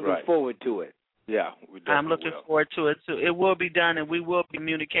 I'm looking forward to it. Yeah, I'm looking forward to it, too. It will be done, and we will be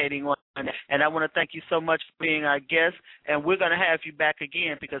communicating on it. And I want to thank you so much for being our guest, and we're going to have you back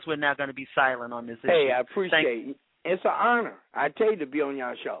again because we're not going to be silent on this issue. Hey, I appreciate it. It's an honor, I tell you, to be on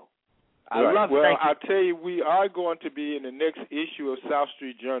your show. I love it. Well, I'll tell you, we are going to be in the next issue of South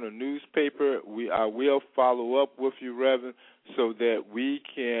Street Journal newspaper. I will follow up with you, Reverend, so that we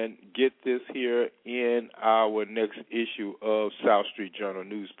can get this here in our next issue of South Street Journal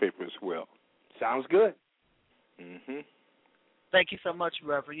newspaper as well. Sounds good. Mm-hmm. Thank you so much,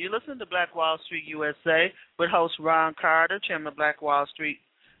 Reverend. You listen to Black Wall Street USA with host Ron Carter, chairman of Black Wall Street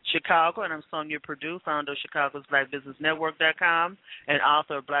Chicago, and I'm Sonia Perdue, founder of Chicago's BlackBusinessNetwork.com and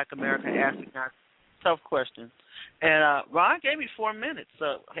author of Black America Asking Our Tough Questions. And Ron gave me 4 minutes,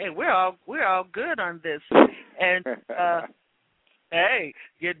 so hey, we're all good on this. And hey,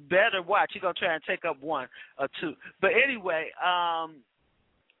 get better. Watch, you're gonna try and take up 1 or 2. But anyway,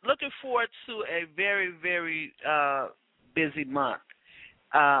 looking forward to a very, very busy month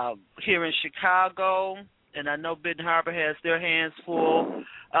here in Chicago, and I know Benton Harbor has their hands full.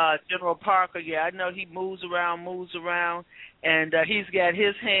 General Parker, I know he moves around, and he's got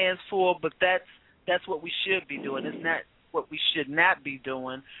his hands full, but that's what we should be doing. It's not what we should not be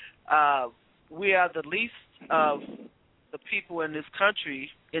doing. We are the least of the people in this country,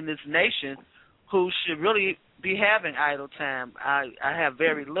 in this nation, who should really be having idle time. I have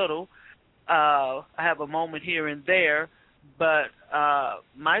very little. I have a moment here and there, but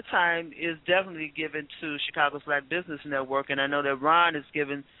my time is definitely given to Chicago's Black Business Network, and I know that Ron is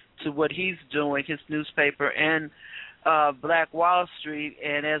given to what he's doing, his newspaper, and Black Wall Street,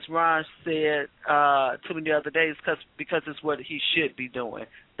 and as Ron said to me the other day, it's because it's what he should be doing.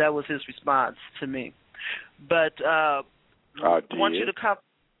 That was his response to me. But I want you to come.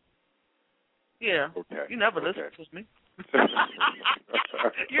 Yeah, okay. You never listen to me.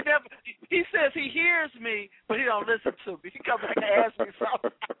 You never. He says he hears me, but he don't listen to me. He come back and ask me something.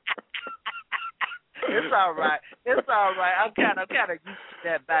 It's all right. I'm kind of used to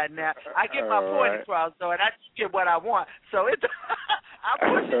that by now. I get my point across though, and I just get what I want. So I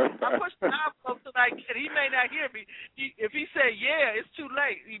push the envelope till I get it. He may not hear me. If he say it's too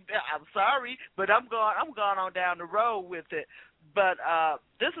late. I'm sorry, but I'm going on down the road with it. But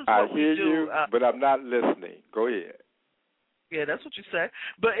this is I what we hear do. You, but I'm not listening. Go ahead. Yeah, that's what you say.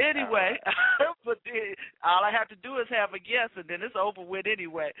 But anyway, but all I have to do is have a guess, and then it's over with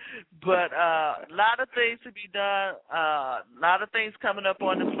anyway. But a lot of things to be done. A lot of things coming up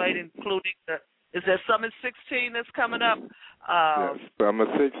on the plate, including is there Summit 16 that's coming up? Yes, Summer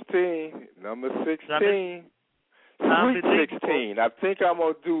 16. Number 16. Sweet 16. I think I'm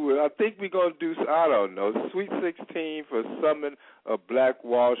gonna do. I think we're gonna do. I don't know. Sweet 16 for Summit of Black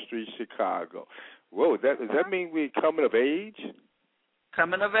Wall Street, Chicago. Whoa, does that mean we're coming of age?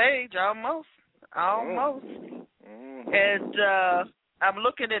 Coming of age, almost. And I'm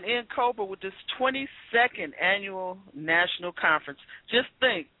looking at NCOBRA with this 22nd annual national conference. Just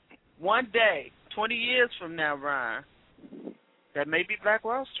think, one day, 20 years from now, Ryan, that may be Black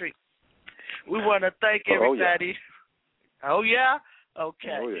Wall Street. We want to thank everybody. Oh, yeah?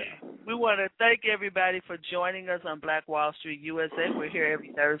 Okay. Oh, yeah. We want to thank everybody for joining us on Black Wall Street USA. We're here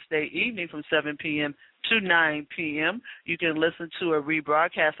every Thursday evening from 7 p.m. to 9 p.m. You can listen to a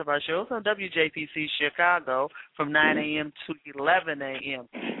rebroadcast of our shows on WJPC Chicago from 9 a.m. to 11 a.m.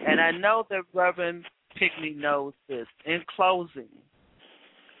 And I know that Reverend Pickney knows this. In closing,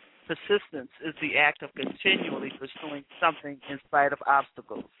 persistence is the act of continually pursuing something in spite of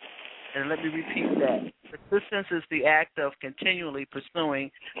obstacles. And let me repeat that. Persistence is the act of continually pursuing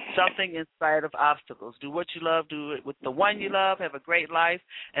something in spite of obstacles. Do what you love. Do it with the one you love. Have a great life.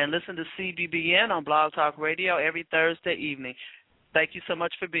 And listen to CBBN on Blog Talk Radio every Thursday evening. Thank you so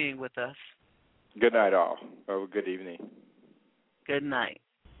much for being with us. Good night, all. Have a good evening. Good night.